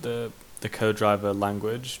call it, but the co-driver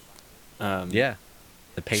language. Yeah,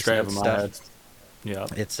 the pace Straight note over my stuff. head. Yeah.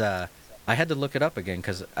 It's I had to look it up again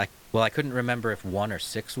because I couldn't remember if 1 or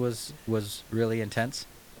 6 was really intense,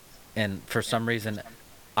 and for some reason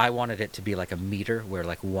I wanted it to be like a meter where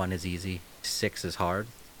like 1 is easy, 6 is hard,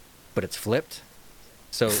 but it's flipped,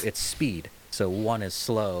 so it's speed. So 1 is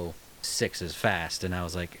slow, 6 is fast, and I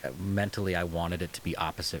was like, mentally I wanted it to be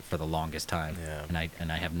opposite for the longest time, Yeah.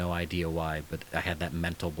 and I have no idea why, but I had that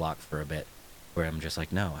mental block for a bit where I'm just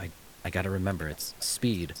like, no, I got to remember it's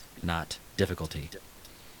speed, not difficulty.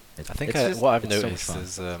 I think It's just- what I've it's so much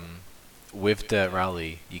noticed fun. is with Dirt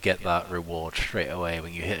Rally, you get that reward straight away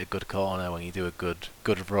when you hit a good corner, when you do a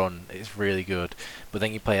good run. It's really good. But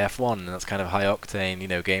then you play F1, and that's kind of high octane,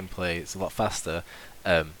 gameplay. It's a lot faster.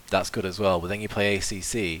 That's good as well. But then you play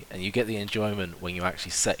ACC, and you get the enjoyment when you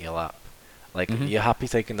actually set your lap. Like you're happy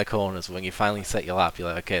taking the corners. When you finally set your lap, you're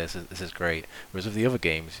like, okay, this is great. Whereas with the other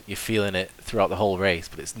games, you're feeling it throughout the whole race,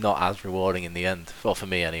 but it's not as rewarding in the end. Well, for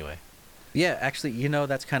me anyway. Yeah, actually,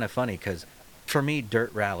 that's kind of funny because for me,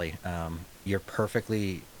 Dirt Rally, you're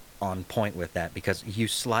perfectly on point with that because you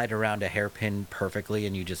slide around a hairpin perfectly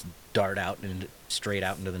and you just dart out and straight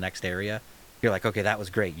out into the next area. You're like, okay, that was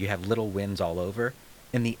great. You have little wins all over.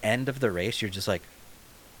 In the end of the race, you're just like,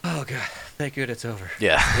 oh god, thank good it's over.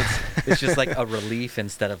 Yeah. It's just like a relief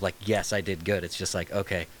instead of like, yes, I did good. It's just like,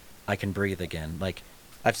 okay, I can breathe again. Like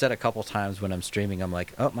I've said a couple times when I'm streaming, I'm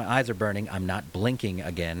like, oh, my eyes are burning. I'm not blinking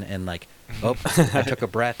again, and like, oh, I took a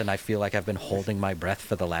breath and I feel like I've been holding my breath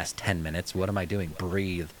for the last 10 minutes. What am I doing?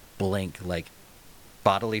 Breathe, blink, like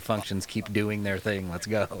bodily functions keep doing their thing. Let's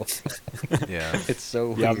go. Yeah. It's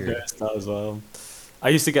so Yeah, I've weird. noticed that as well. I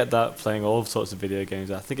used to get that playing all sorts of video games.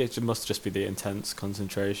 I think must just be the intense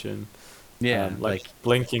concentration. Yeah, Like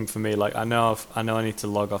blinking for me. Like I know I need to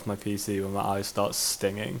log off my PC when my eyes start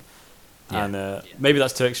stinging, Yeah. and maybe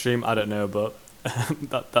that's too extreme. I don't know, but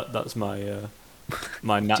that's my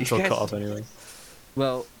my natural guys- cutoff anyway.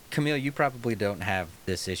 well, Camille, you probably don't have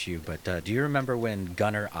this issue, but do you remember when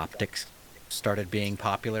Gunner optics started being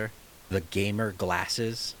popular? The gamer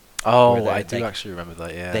glasses. Oh, Where I they- do like, actually remember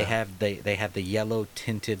that. Yeah. They have the yellow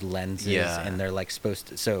tinted lenses, Yeah. and they're like supposed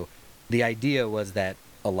to. So the idea was that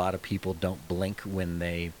a lot of people don't blink when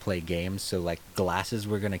they play games, so like glasses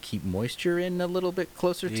were gonna keep moisture in a little bit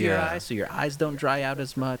closer to your Yeah. eyes, so your eyes don't dry out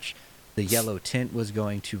as much. The yellow tint was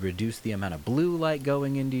going to reduce the amount of blue light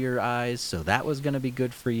going into your eyes, so that was gonna be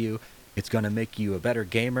good for you. It's gonna make you a better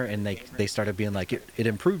gamer, and they started being like it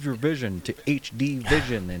improves your vision to HD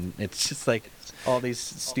vision, and it's just like all these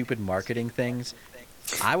stupid marketing things.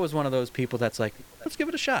 I was one of those people that's like, let's give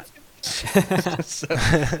it a shot.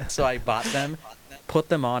 so I bought them, put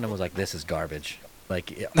them on, and was like, this is garbage.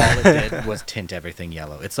 Like all it did was tint everything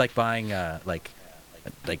yellow. It's like buying like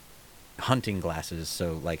hunting glasses.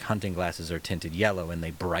 So like hunting glasses are tinted yellow, and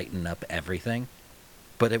they brighten up everything.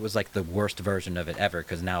 But it was like the worst version of it ever,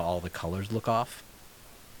 because now all the colors look off,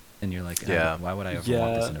 and you're like, Yeah. why would I ever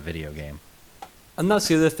want this Yeah. in a video game? And that's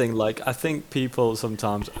the other thing. Like I think people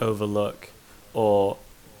sometimes overlook or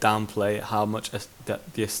downplay how much the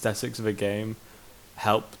aesthetics of a game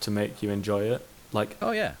help to make you enjoy it. Like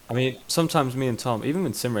Oh yeah. I mean, sometimes me and Tom, even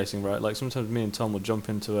in sim racing, right? Like sometimes me and Tom will jump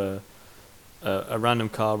into a random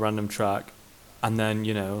car, random track, and then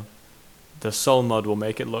the soul mod will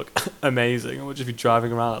make it look amazing, and we'll just be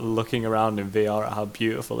driving around, looking around in VR at how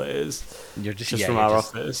beautiful it is, You're just, just yeah, from you're our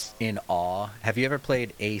just office. in awe. Have you ever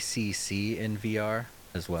played ACC in VR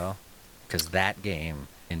as well? Because that game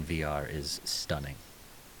in VR is stunning.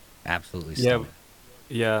 Absolutely Yeah, stunning.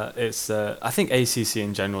 yeah. It's I think ACC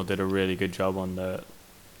in general did a really good job on the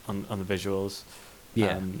visuals.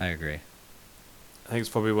 Yeah, Um, I agree. I think it's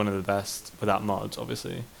probably one of the best without mods,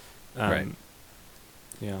 obviously. Right.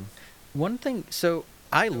 Yeah. One thing, so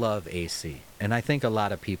I love AC, and I think a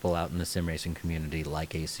lot of people out in the sim racing community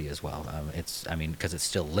like AC as well. Because it's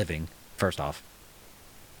still living, first off.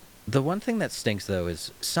 The one thing that stinks, though,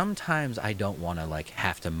 is sometimes I don't want to, like,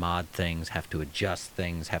 have to mod things, have to adjust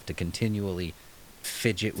things, have to continually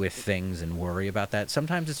fidget with things and worry about that.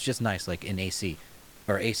 Sometimes it's just nice, like in AC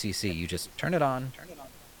or ACC, you just turn it on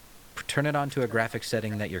to a graphics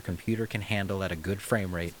setting that your computer can handle at a good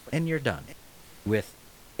frame rate, and you're done. With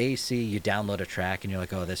AC, you download a track, and you're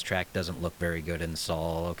like, oh, this track doesn't look very good in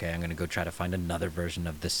Sol. Okay, I'm going to go try to find another version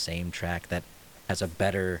of the same track that has a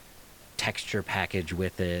better texture package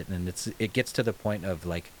with it, and it gets to the point of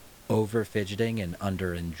like over fidgeting and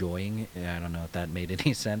under enjoying. I don't know if that made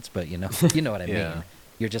any sense, but you know what I Yeah. mean.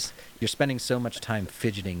 You're spending so much time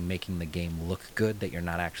fidgeting, making the game look good, that you're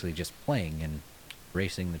not actually just playing and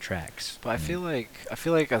racing the tracks. But I feel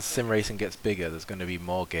like as sim racing gets bigger, there's going to be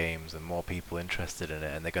more games and more people interested in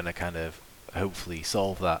it, and they're going to kind of hopefully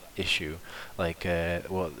solve that issue. Like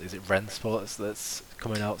what is it, Ren Sports that's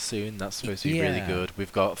coming out soon? That's supposed to be really Yeah. good.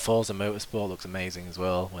 We've got Forza Motorsport, looks amazing as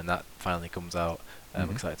well. When that finally comes out, I'm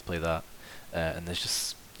Mhm. excited to play that. And there's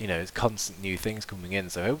just it's constant new things coming in.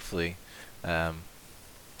 So hopefully,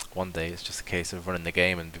 one day it's just a case of running the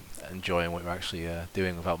game and enjoying what we're actually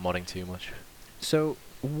doing without modding too much. So,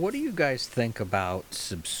 what do you guys think about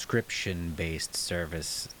subscription-based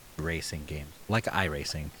service racing games like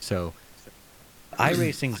iRacing? So,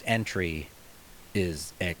 iRacing's entry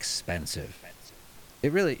is expensive.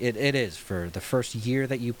 It really it is. For the first year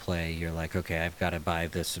that you play, you're like, okay, I've got to buy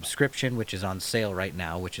the subscription, which is on sale right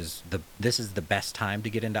now, this is the best time to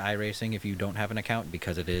get into iRacing if you don't have an account,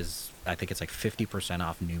 because it is, I think it's like 50%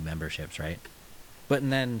 off new memberships, right? But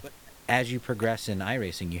then as you progress in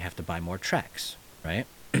iRacing, you have to buy more tracks, right?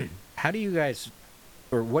 What do you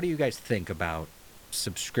guys think about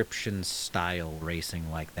subscription style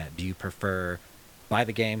racing like that? Do you prefer buy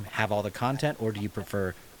the game, have all the content, or do you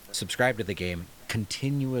prefer subscribe to the game,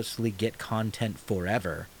 continuously get content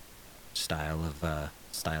forever style of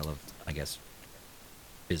I guess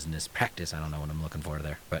business practice? I don't know what I'm looking for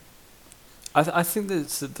there, but I think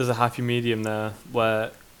there's a happy medium there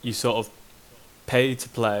where you sort of pay to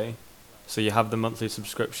play, so you have the monthly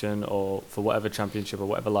subscription or for whatever championship or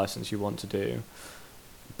whatever license you want to do.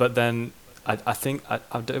 But then I think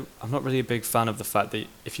I'm not really a big fan of the fact that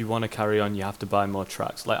if you want to carry on, you have to buy more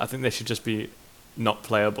tracks. Like I think they should just be not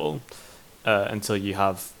playable until you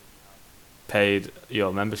have paid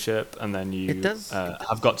your membership, and then you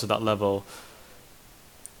have got to that level.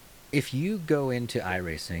 If you go into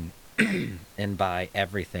iRacing and buy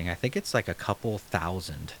everything, I think it's like a couple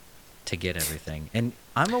thousand to get everything. And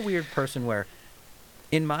I'm a weird person where,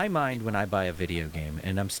 in my mind, when I buy a video game,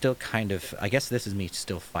 and I'm still kind of, I guess this is me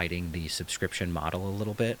still fighting the subscription model a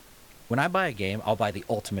little bit. When I buy a game, I'll buy the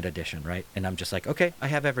Ultimate Edition, right? And I'm just like, okay, I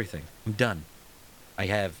have everything. I'm done. I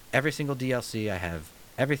have every single DLC. I have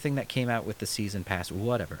everything that came out with the season pass,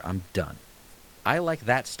 whatever. I'm done. I like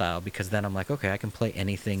that style because then I'm like, okay, I can play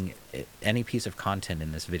anything, any piece of content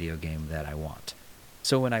in this video game that I want.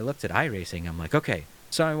 So when I looked at iRacing, I'm like, okay,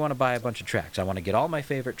 so I want to buy a bunch of tracks. I want to get all my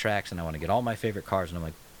favorite tracks, and I want to get all my favorite cars. And I'm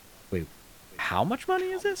like, wait, how much money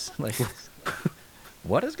is this? Like,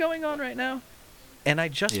 what is going on right now? And I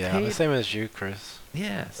just Yeah, paid... I'm the same as you, Chris.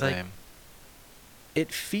 Yeah, Same. like,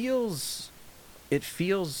 it feels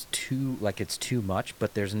too like it's too much,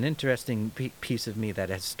 but there's an interesting piece of me that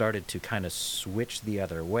has started to kind of switch the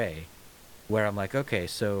other way, where I'm like, okay,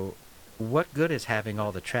 so what good is having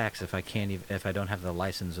all the tracks if I can't if I don't have the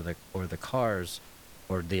license or the cars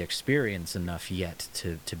or the experience enough yet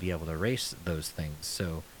to be able to race those things?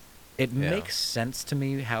 So it makes sense to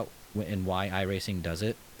me how and why iRacing does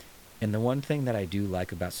it. And the one thing that I do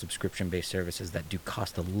like about subscription-based services that do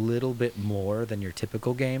cost a little bit more than your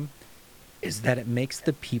typical game is that it makes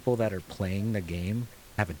the people that are playing the game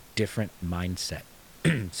have a different mindset.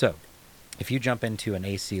 So, if you jump into an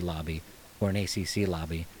AC lobby or an ACC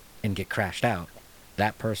lobby and get crashed out,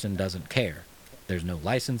 that person doesn't care. There's no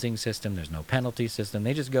licensing system, there's no penalty system.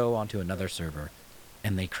 They just go onto another server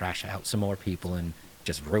and they crash out some more people and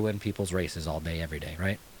just ruin people's races all day, every day,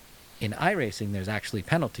 right? In iRacing, there's actually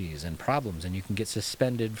penalties and problems, and you can get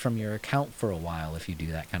suspended from your account for a while if you do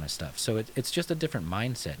that kind of stuff. So it's just a different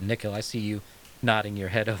mindset. Nikhil, I see you nodding your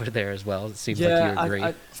head over there as well. It seems like you agree.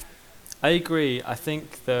 I agree. I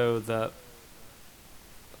think, though, that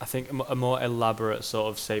a more elaborate sort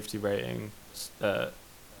of safety rating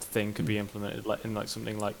thing could be implemented, like in like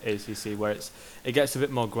something like ACC, where it gets a bit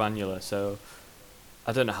more granular. So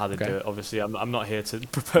I don't know how they do it. Obviously, I'm not here to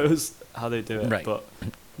propose how they do it, right. But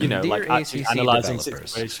you know, Dear like actually ACC analyzing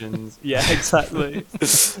developers. situations. Yeah, exactly.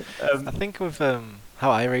 I think with how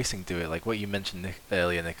iRacing do it, like what you mentioned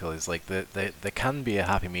earlier, Nicole, is like there can be a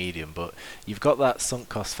happy medium, but you've got that sunk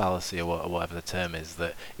cost fallacy or whatever the term is,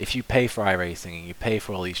 that if you pay for iRacing and you pay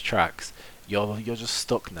for all these tracks, you're just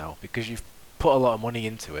stuck now because you've put a lot of money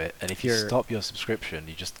into it, and if you stop your subscription,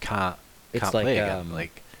 you just can't play again.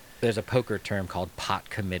 Like, there's a poker term called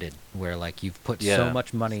pot committed, where like you've put so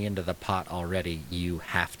much money into the pot already, you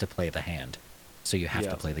have to play the hand. So you have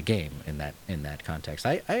to play the game in that context.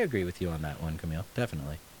 I agree with you on that one, Camille,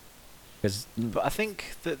 definitely. But I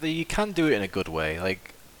think that you can do it in a good way.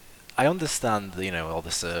 Like, I understand that, all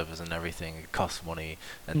the servers and everything, it costs money,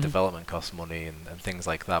 and development costs money and things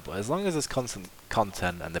like that. But as long as there's constant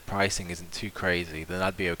content and the pricing isn't too crazy, then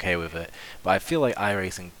I'd be okay with it. But I feel like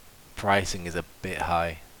iRacing pricing is a bit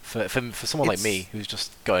high for someone like me who's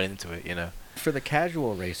just going into it. For the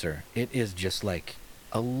casual racer, it is just like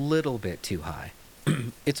a little bit too high.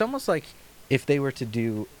 It's almost like if they were to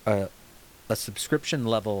do a subscription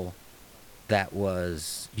level that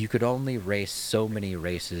was, you could only race so many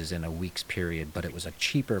races in a week's period, but it was a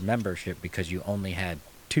cheaper membership because you only had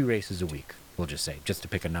 2 races a week, we'll just say, just to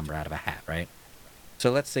pick a number out of a hat, right?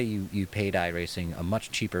 So let's say you paid iRacing a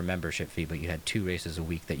much cheaper membership fee, but you had 2 races a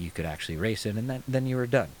week that you could actually race in, and then you were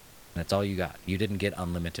done. That's all you got. You didn't get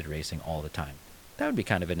unlimited racing all the time. That would be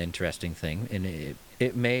kind of an interesting thing, and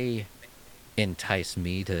it may entice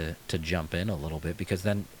me to jump in a little bit, because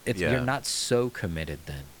then you're not so committed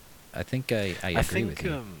then. I think I agree with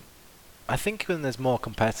you. I think when there's more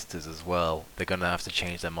competitors as well, they're going to have to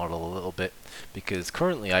change their model a little bit, because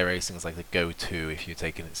currently iRacing is like the go-to if you're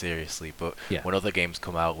taking it seriously, but when other games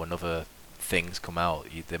come out, when other things come out,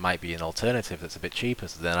 there might be an alternative that's a bit cheaper,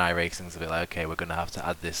 so then iRacing's a bit like, okay, we're going to have to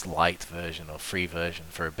add this light version or free version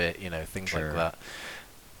for a bit, things like that.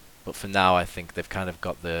 But for now, I think they've kind of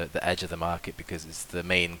got the edge of the market because it's the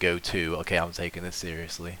main go-to. Okay, I'm taking this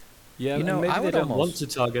seriously. Yeah, maybe they don't want to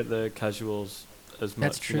target the casuals as much.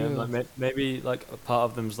 That's true. Like maybe like a part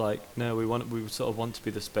of them's like, no, we sort of want to be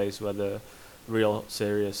the space where the real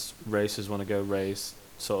serious racers want to go race,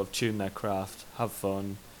 sort of tune their craft, have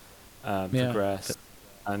fun, progress.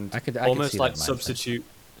 and I could almost see like that mindset. substitute.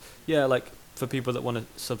 Yeah, like for people that want to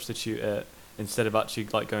substitute it instead of actually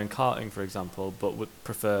like going karting, for example, but would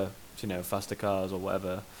prefer faster cars or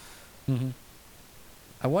whatever. Hmm.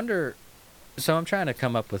 I wonder. So I'm trying to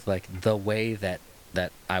come up with like the way that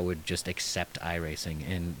I would just accept iRacing,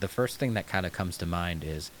 and the first thing that kind of comes to mind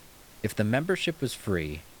is if the membership was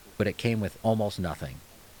free, but it came with almost nothing,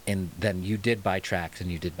 and then you did buy tracks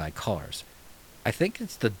and you did buy cars. I think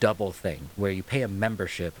it's the double thing where you pay a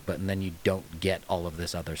membership, but then you don't get all of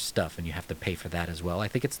this other stuff, and you have to pay for that as well. I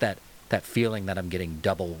think it's that feeling that I'm getting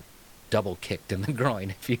double kicked in the groin,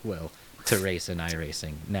 if you will, to race in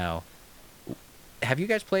iRacing. Now, have you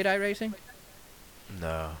guys played iRacing?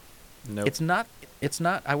 No. Nope. It's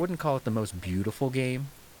not I wouldn't call it the most beautiful game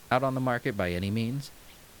out on the market by any means.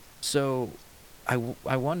 So I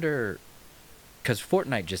wonder, because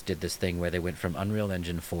Fortnite just did this thing where they went from Unreal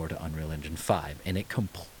Engine 4 to Unreal Engine 5, and it I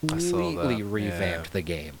saw completely that. revamped Yeah. the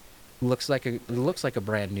game. It looks like a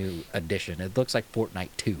brand new edition. It looks like Fortnite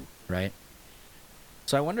 2, right?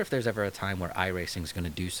 So I wonder if there's ever a time where iRacing is going to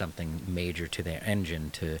do something major to their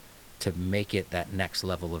engine to make it that next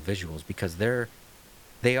level of visuals, because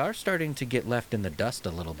they are starting to get left in the dust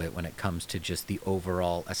a little bit when it comes to just the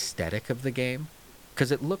overall aesthetic of the game,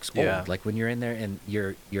 because it looks old. Yeah. Like when you're in there and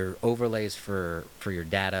your overlays for your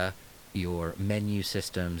data, your menu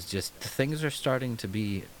systems, just things are starting to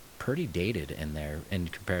be pretty dated in there in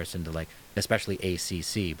comparison to like especially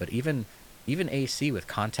ACC, but even AC with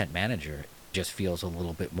Content Manager just feels a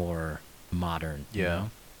little bit more modern. You Yeah.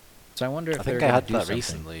 know? So I wonder if I they're think I gonna had do that something.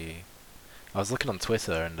 recently. I was looking on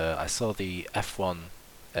Twitter and I saw the F1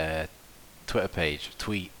 Twitter page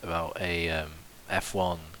tweet about a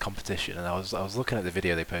F1 competition, and I was looking at the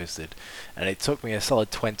video they posted, and it took me a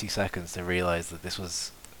solid 20 seconds to realize that this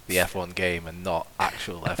was the F1 game and not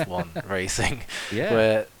actual F1 racing. Yeah.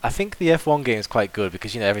 Where I think the F1 game is quite good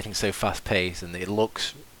because everything's so fast paced and it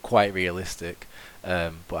looks quite realistic.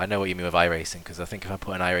 But I know what you mean with iRacing, because I think if I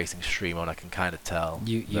put an iRacing stream on, I can kind of tell that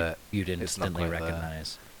You'd it's not instantly quite there.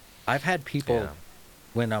 recognize. I've had people Yeah.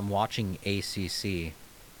 when I'm watching ACC.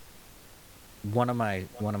 One of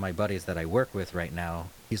my buddies that I work with right now,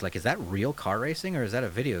 he's like, "Is that real car racing or is that a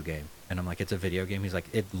video game?" And I'm like, "It's a video game." He's like,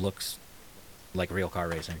 "It looks like real car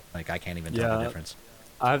racing. Like I can't even tell the Yeah, difference."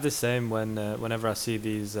 I have the same whenever I see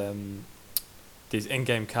these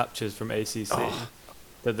in-game captures from ACC Oh.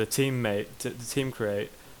 that the team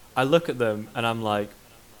create. I look at them and I'm like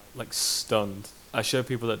stunned. I show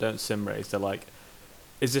people that don't sim race. They're like,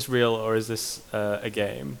 "Is this real or is this a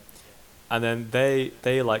game?" And then they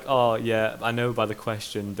like, "Oh yeah, I know by the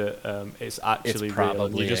question that it's actually real. And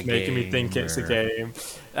probably you're just a making me think game, it's a or- game."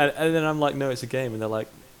 And then I'm like, "No, it's a game." And they're like,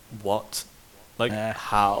 "What? Like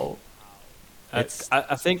how?" It's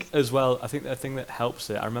I think as well. I think the thing that helps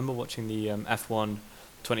it. I remember watching the F1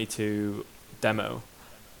 22 demo,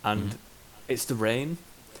 and Mhm. it's the rain.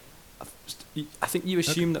 I think you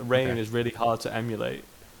assume that rain okay. is really hard to emulate,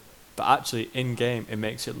 but actually in game it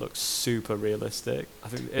makes it look super realistic. I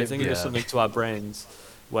think it's Yeah. something to our brains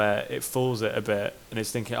where it fools it a bit, and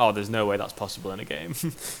it's thinking, "Oh, there's no way that's possible in a game."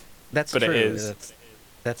 That's But it true. is.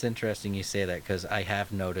 That's interesting you say that, because I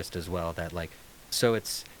have noticed as well that like, so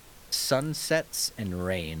it's sunsets and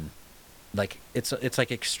rain, like it's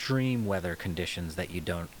like extreme weather conditions that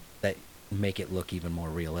that make it look even more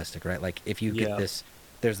realistic, right? Like if you get Yeah.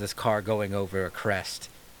 there's this car going over a crest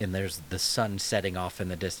and there's the sun setting off in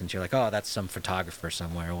the distance, you're like, "Oh, that's some photographer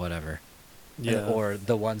somewhere," or whatever. Yeah. Or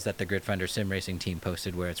the ones that the Gridfinder Sim Racing team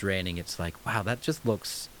posted where it's raining, it's like, wow, that just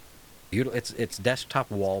looks beautiful. It's desktop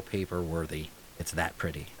wallpaper worthy. It's that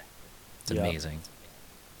pretty. It's Yeah. amazing.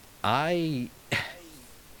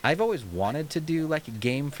 I've always wanted to do like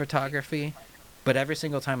game photography, but every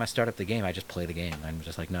single time I start up the game, I just play the game. I'm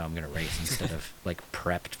just like, no, I'm gonna race instead of like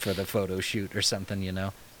prepped for the photo shoot or something, you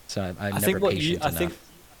know. So I'm I never think what patient I enough. think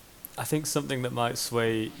I think something that might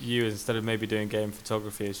sway you instead of maybe doing game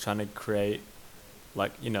photography is trying to create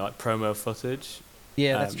like promo footage.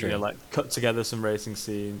 Yeah, that's true. Like cut together some racing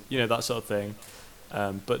scene, that sort of thing.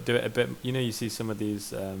 But do it a bit. You see some of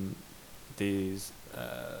these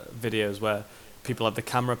videos where people have the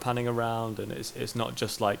camera panning around, and it's not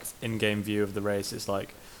just like in-game view of the race. It's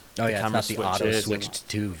like Oh the yeah, it's camera not the auto switches and- switched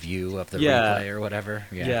to view of the Yeah. replay or whatever.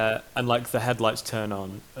 Yeah, and like the headlights turn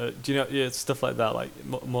on. Do you know? Yeah, stuff like that. Like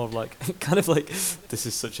more of like kind of like this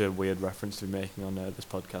is such a weird reference to be making on this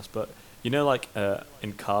podcast, but like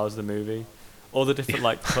in Cars the movie, all the different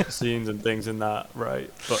like cutscenes and things in that,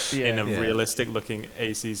 right? But in a Yeah. realistic looking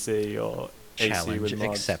ACC or AC Challenge with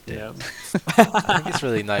mods. accepted. Yeah. I think it's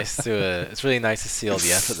really nice to see all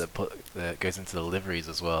the effort that goes into the liveries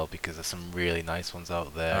as well, because there's some really nice ones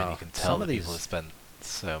out there, and Oh, you can some tell of that people these- have spent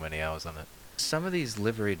so many hours on it. Some of these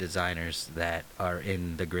livery designers that are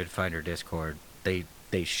in the Grid Finder Discord, they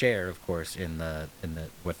share, of course, in the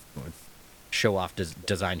what show off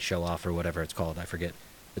design show off or whatever it's called. I forget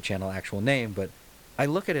the channel actual name, but I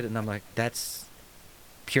look at it and I'm like, that's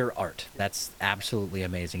pure art. That's absolutely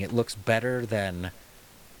amazing. It looks better than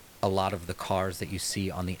a lot of the cars that you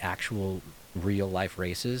see on the actual real life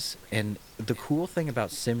races. And the cool thing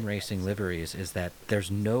about sim racing liveries is that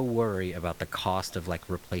there's no worry about the cost of like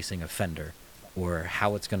replacing a fender or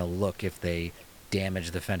how it's going to look if they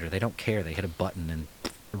damage the fender. They don't care. They hit a button and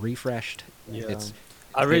refreshed. Yeah. It's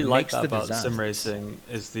I really it like makes that the about design. sim racing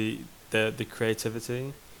is the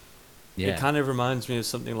creativity. Yeah. It kind of reminds me of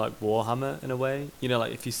something like Warhammer in a way. You know,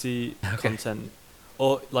 like if you see Okay. content,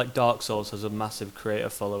 or like Dark Souls has a massive creator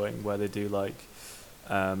following where they do like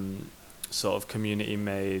sort of community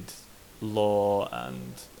made lore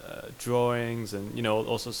and drawings and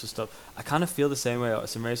all sorts of stuff. I kind of feel the same way about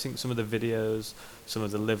sim racing. Some of the videos, some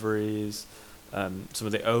of the liveries, some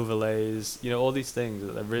of the overlays. All these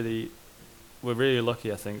things that we're really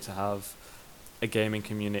lucky, I think, to have a gaming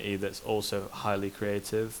community that's also highly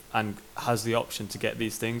creative and has the option to get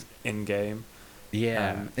these things in game.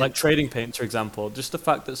 Yeah. Like trading paints, for example, just the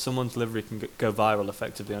fact that someone's livery can go viral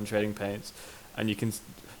effectively on trading paints, and you can.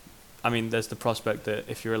 I mean, there's the prospect that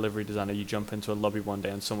if you're a livery designer, you jump into a lobby one day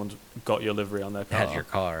and someone's got your livery on their car. Has your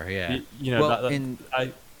car, yeah. Well,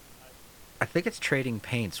 I think it's trading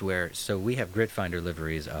paints where, so we have Grid Finder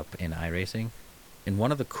liveries up in iRacing, and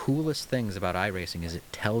one of the coolest things about iRacing is it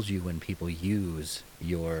tells you when people use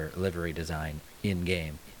your livery design in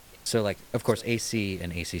game. So like, of course, AC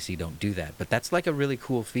and ACC don't do that, but that's like a really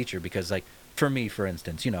cool feature because like for me, for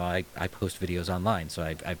instance, I post videos online, so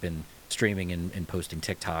I've been streaming and posting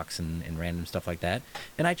TikToks and random stuff like that,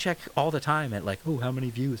 and I check all the time at like, oh, how many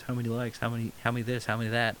views, how many likes, how many this, how many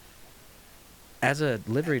that. As a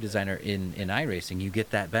livery designer in iRacing, you get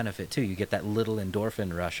that benefit too. You get that little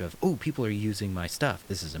endorphin rush of, oh, people are using my stuff.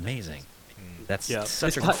 This is amazing. That's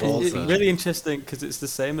such a cool it's feature. really interesting because it's the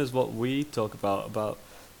same as what we talk about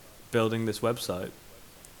building this website.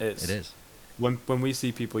 It is. When we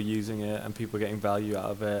see people using it and people getting value out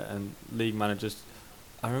of it and league managers.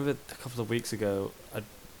 I remember a couple of weeks ago,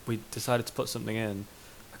 we decided to put something in.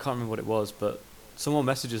 I can't remember what it was, but someone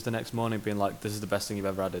messages the next morning being like, "This is the best thing you've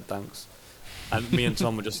ever added, thanks." And me and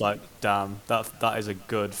Tom were just like, "Damn, that is a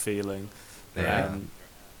good feeling." Yeah.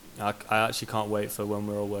 I actually can't wait for when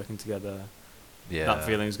we're all working together. Yeah. That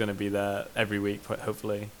feeling is going to be there every week,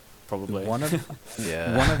 hopefully, probably. One of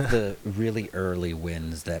the really early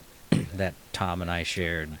wins that Tom and I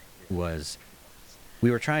shared was we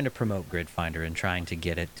were trying to promote Grid Finder and trying to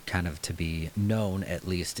get it kind of to be known, at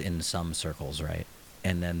least in some circles, right?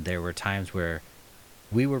 And then there were times where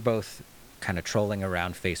we were both kind of trolling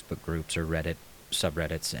around Facebook groups or Reddit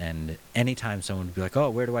subreddits, and anytime someone would be like, oh,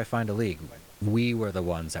 where do I find a league? We were the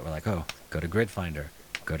ones that were like, oh, go to Grid Finder,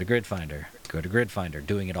 go to Grid Finder, go to Grid Finder,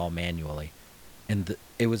 doing it all manually. And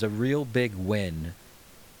it was a real big win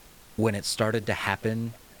when it started to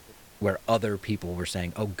happen where other people were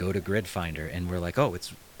saying, oh, go to Grid Finder. And we're like, oh,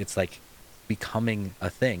 it's like becoming a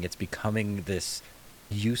thing. It's becoming this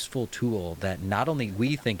useful tool that not only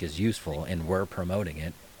we think is useful and we're promoting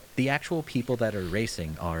it, the actual people that are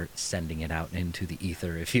racing are sending it out into the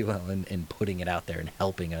ether, if you will, and putting it out there and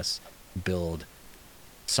helping us build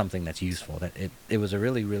something that's useful. That it was a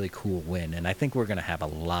really, really cool win. And I think we're going to have a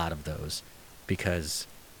lot of those because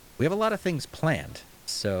we have a lot of things planned.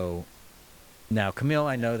 So now, Camille,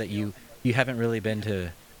 I know that you haven't really been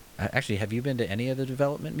to... actually, have you been to any of the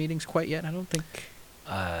development meetings quite yet? I don't think...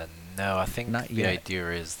 No, I think Not the yet.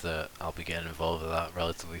 idea is that I'll be getting involved with that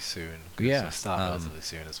relatively soon. 'Cause Yeah, I start relatively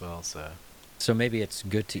soon as well, so... So maybe it's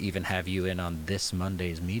good to even have you in on this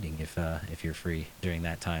Monday's meeting if you're free during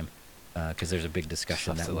that time, because there's a big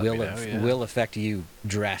discussion Just that have to let me know, yeah. will affect you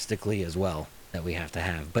drastically as well that we have to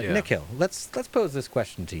have. But Yeah. Nikhil, let's pose this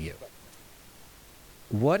question to you.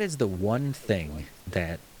 What is the one thing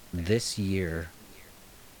that this year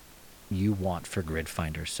you want for Grid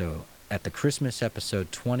Finder? So at the Christmas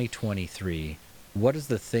episode 2023, what is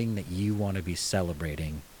the thing that you want to be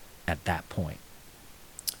celebrating at that point?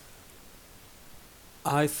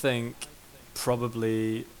 I think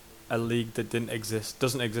probably a league that doesn't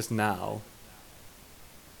exist now,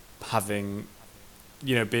 having,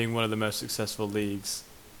 being one of the most successful leagues.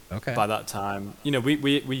 Okay. By that time,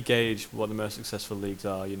 we gauge what the most successful leagues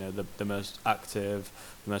are. The most active,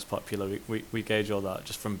 the most popular. We gauge all that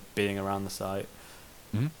just from being around the site.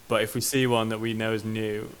 Mm-hmm. But if we see one that we know is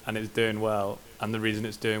new and it's doing well, and the reason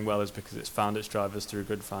it's doing well is because it's found its drivers through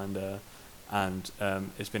Grid Finder, and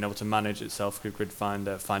it's been able to manage itself through Grid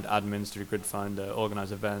Finder, find admins through Grid Finder,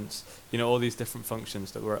 organize events, all these different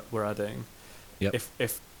functions that we're adding. Yep.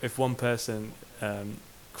 If one person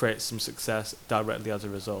creates some success directly as a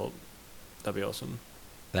result, that'd be awesome.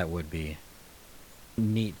 That would be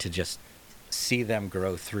neat to just see them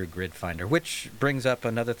grow through Grid Finder, which brings up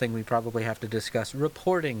another thing we probably have to discuss: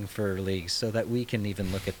 reporting for leagues, so that we can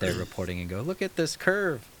even look at their reporting and go, look at this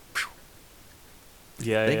curve.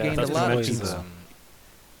 Yeah, They yeah. gained a That's lot of always, people.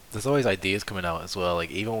 There's always ideas coming out as well.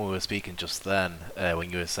 Like even when we were speaking just then, when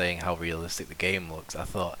you were saying how realistic the game looks, I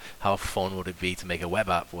thought how fun would it be to make a web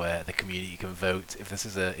app where the community can vote if this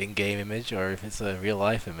is an in-game image or if it's a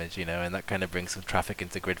real-life image, and that kind of brings some traffic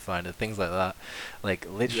into Grid Finder, things like that. Like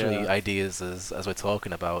literally ideas as we're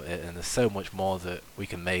talking about it, and there's so much more that we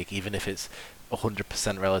can make, even if it's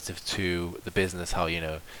 100% relative to the business. How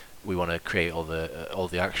we want to create all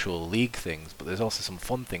the actual league things, but there's also some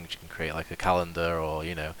fun things you can create, like a calendar, or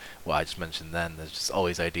what I just mentioned then. There's just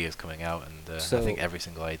always ideas coming out, and I think every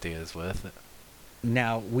single idea is worth it.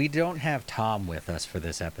 Now, we don't have Tom with us for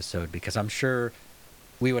this episode because I'm sure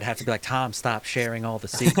we would have to be like, Tom, stop sharing all the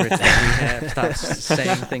secrets that we have, stop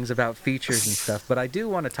saying things about features and stuff. But I do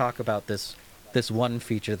want to talk about this one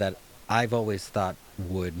feature that I've always thought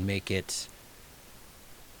would make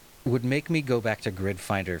me go back to Grid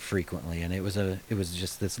Finder frequently, and it was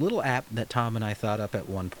just this little app that Tom and I thought up at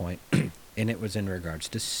one point, and it was in regards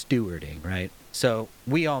to stewarding, right? So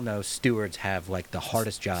we all know stewards have like the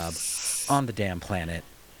hardest job on the damn planet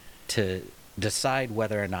to decide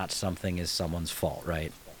whether or not something is someone's fault,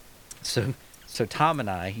 right? So Tom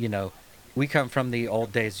and I, we come from the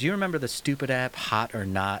old days. Do you remember the stupid app Hot or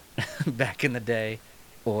Not back in the day?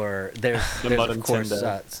 Or there's of course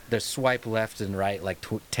there's swipe left and right, like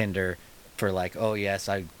Tinder, for like, oh yes,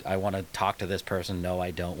 I want to talk to this person, no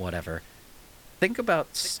I don't, whatever. Think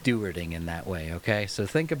about stewarding in that way, okay? So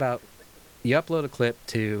think about, you upload a clip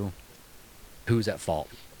to Who's at Fault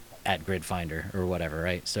at Grid Finder or whatever,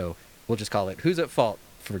 right? So we'll just call it Who's at Fault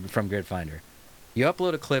from Grid Finder. You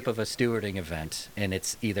upload a clip of a stewarding event, and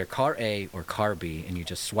it's either car A or car B, and you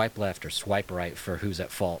just swipe left or swipe right for Who's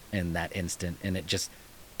at Fault in that instant, and it just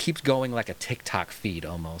keeps going like a TikTok feed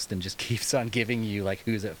almost, and just keeps on giving you like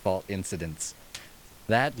Who's at Fault incidents.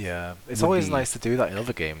 That it's always nice to do that in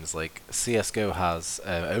other games. Like CS:GO has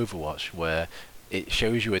Overwatch, where it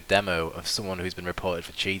shows you a demo of someone who's been reported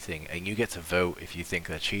for cheating, and you get to vote if you think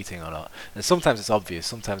they're cheating or not. And sometimes it's obvious,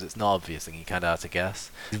 sometimes it's not obvious, and you kind of have to guess.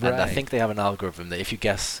 Right. And I think they have an algorithm that if you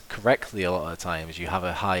guess correctly a lot of the times, you have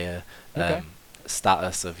a higher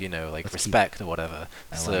status of respect or whatever.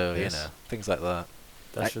 So things like that.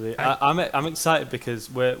 That's really. I'm excited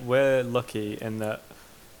because we're lucky in that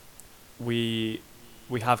we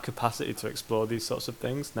have capacity to explore these sorts of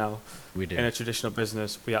things. Now, we do. In a traditional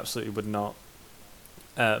business, we absolutely would not.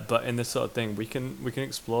 But in this sort of thing, we can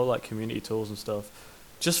explore like community tools and stuff,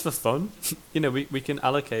 just for fun. We can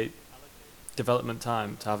allocate development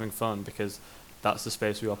time to having fun because that's the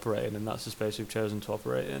space we operate in, and that's the space we've chosen to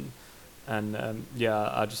operate in. And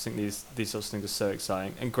I just think these sorts of things are so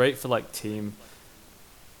exciting and great for like team.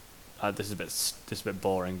 This is a bit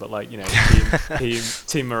boring, but like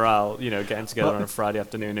team morale. Getting together on a Friday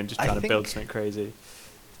afternoon and just trying to build something crazy.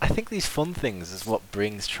 I think these fun things is what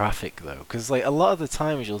brings traffic, though, because like a lot of the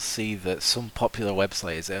times you'll see that some popular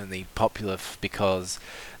website is only popular because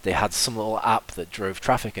they had some little app that drove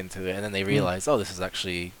traffic into it, and then they realized, oh, this is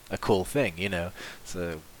actually a cool thing,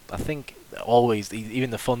 So I think always, even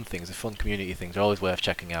the fun things, the fun community things, are always worth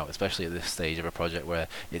checking out, especially at this stage of a project where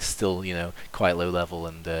it's still, quite low level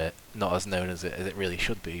and not as known as it really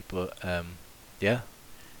should be. But yeah.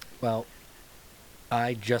 Well,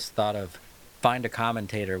 I just thought of find a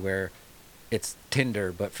commentator where it's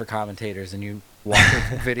Tinder but for commentators, and you watch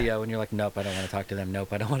a video and you're like, nope, I don't want to talk to them.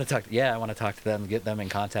 Nope, I don't want to talk. I want to talk to them. Get them in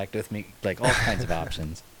contact with me. Like all kinds of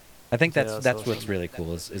options. I think that's awesome. What's really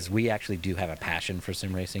cool is we actually do have a passion for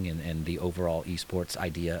sim racing and the overall esports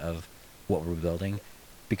idea of what we're building,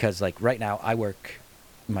 because like right now I work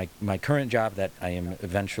my current job that I am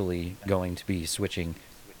eventually going to be switching,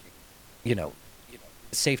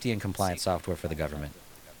 safety and compliance software for the government.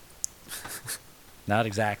 Not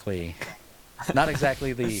exactly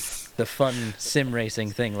the fun sim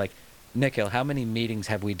racing thing. Like, Nikhil, how many meetings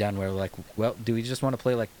have we done where we're like, well, do we just want to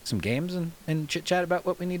play like some games and chit chat about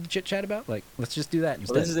what we need to chit chat about? Like, let's just do that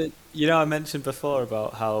instead. Well, this is it. I mentioned before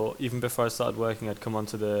about how even before I started working, I'd come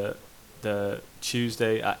onto the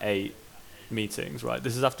Tuesday at 8 meetings. Right,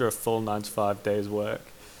 this is after a full 9 to 5 days work.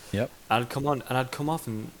 Yep. And I'd come on and I'd come off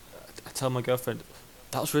and I'd tell my girlfriend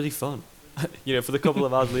that was really fun. For the couple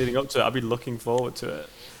of hours leading up to it, I'd be looking forward to it.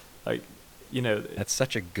 Like, That's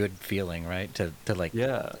such a good feeling, right? To like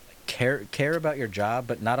yeah, care about your job,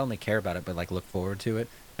 but not only care about it, but like look forward to it.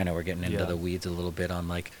 I know we're getting into Yeah. the weeds a little bit on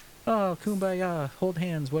like, oh, kumbaya, hold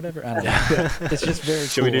hands, whatever. I don't know. It's just very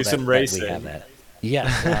Should cool we do that, some that racing? we have that.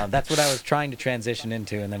 Yes, that's what I was trying to transition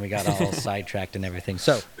into, and then we got all sidetracked and everything.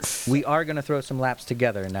 So we are going to throw some laps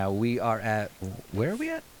together. Now we are at, where are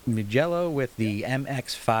we at? Mugello with the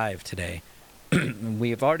MX-5 today.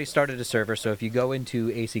 We have already started a server, so if you go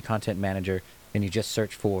into AC Content Manager and you just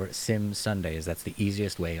search for Sim Sundays, that's the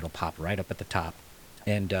easiest way. It'll pop right up at the top.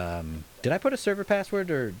 And did I put a server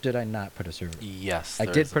password or did I not put a server? Yes, I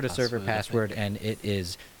there did is put a server password, I password, think. and it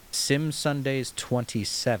is Sim Sundays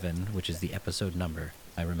 27, which is the episode number.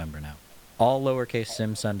 I remember now. All lowercase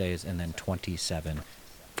Sim Sundays and then 27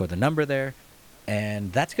 for the number there.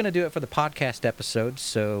 And that's going to do it for the podcast episode,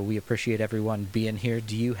 so we appreciate everyone being here.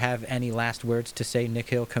 Do you have any last words to say,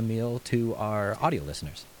 Nikhil, Camille, to our audio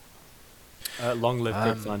listeners? Long live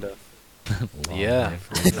Gridfinder. Long Yeah, live.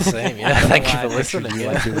 the same. I Yeah, don't know thank why you I for pictured listening. you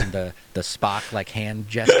Yeah. like doing the Spock like hand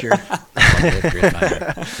gesture. Long live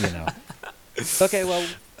Gridfinder, Okay, well,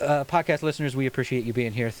 podcast listeners, we appreciate you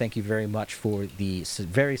being here. Thank you very much for the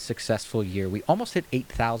very successful year. We almost hit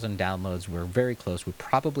 8,000 downloads. We're very close. We'll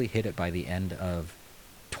probably hit it by the end of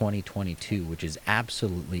 2022, which is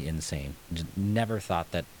absolutely insane. Just never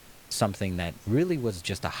thought that something that really was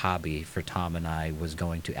just a hobby for Tom and I was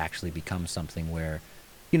going to actually become something where,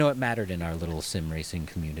 it mattered in our little sim racing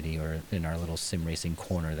community or in our little sim racing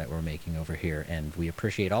corner that we're making over here. And we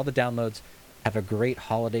appreciate all the downloads. Have a great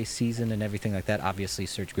holiday season and everything like that. Obviously,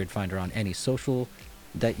 search Gridfinder on any social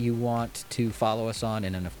that you want to follow us on.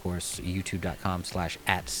 And then, of course,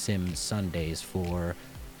 youtube.com/@SimSundays for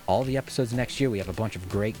all the episodes next year. We have a bunch of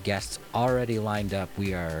great guests already lined up.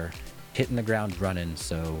 We are hitting the ground running,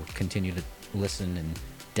 so continue to listen and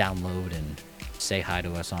download and say hi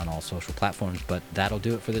to us on all social platforms. But that'll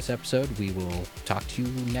do it for this episode. We will talk to you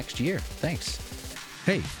next year. Thanks.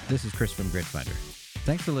 Hey, this is Chris from Gridfinder.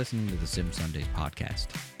 Thanks for listening to the Sim Sundays podcast.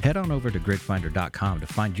 Head on over to gridfinder.com to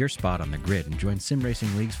find your spot on the grid and join sim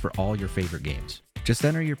racing leagues for all your favorite games. Just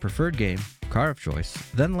enter your preferred game, car of choice,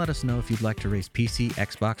 then let us know if you'd like to race PC,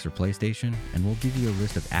 Xbox, or PlayStation, and we'll give you a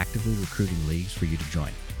list of actively recruiting leagues for you to join.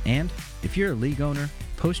 And if you're a league owner,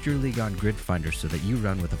 post your league on Gridfinder so that you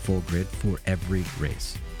run with a full grid for every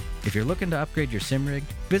race. If you're looking to upgrade your sim rig,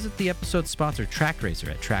 visit the episode sponsor Track Racer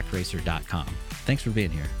at trackracer.com. Thanks for being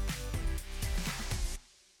here.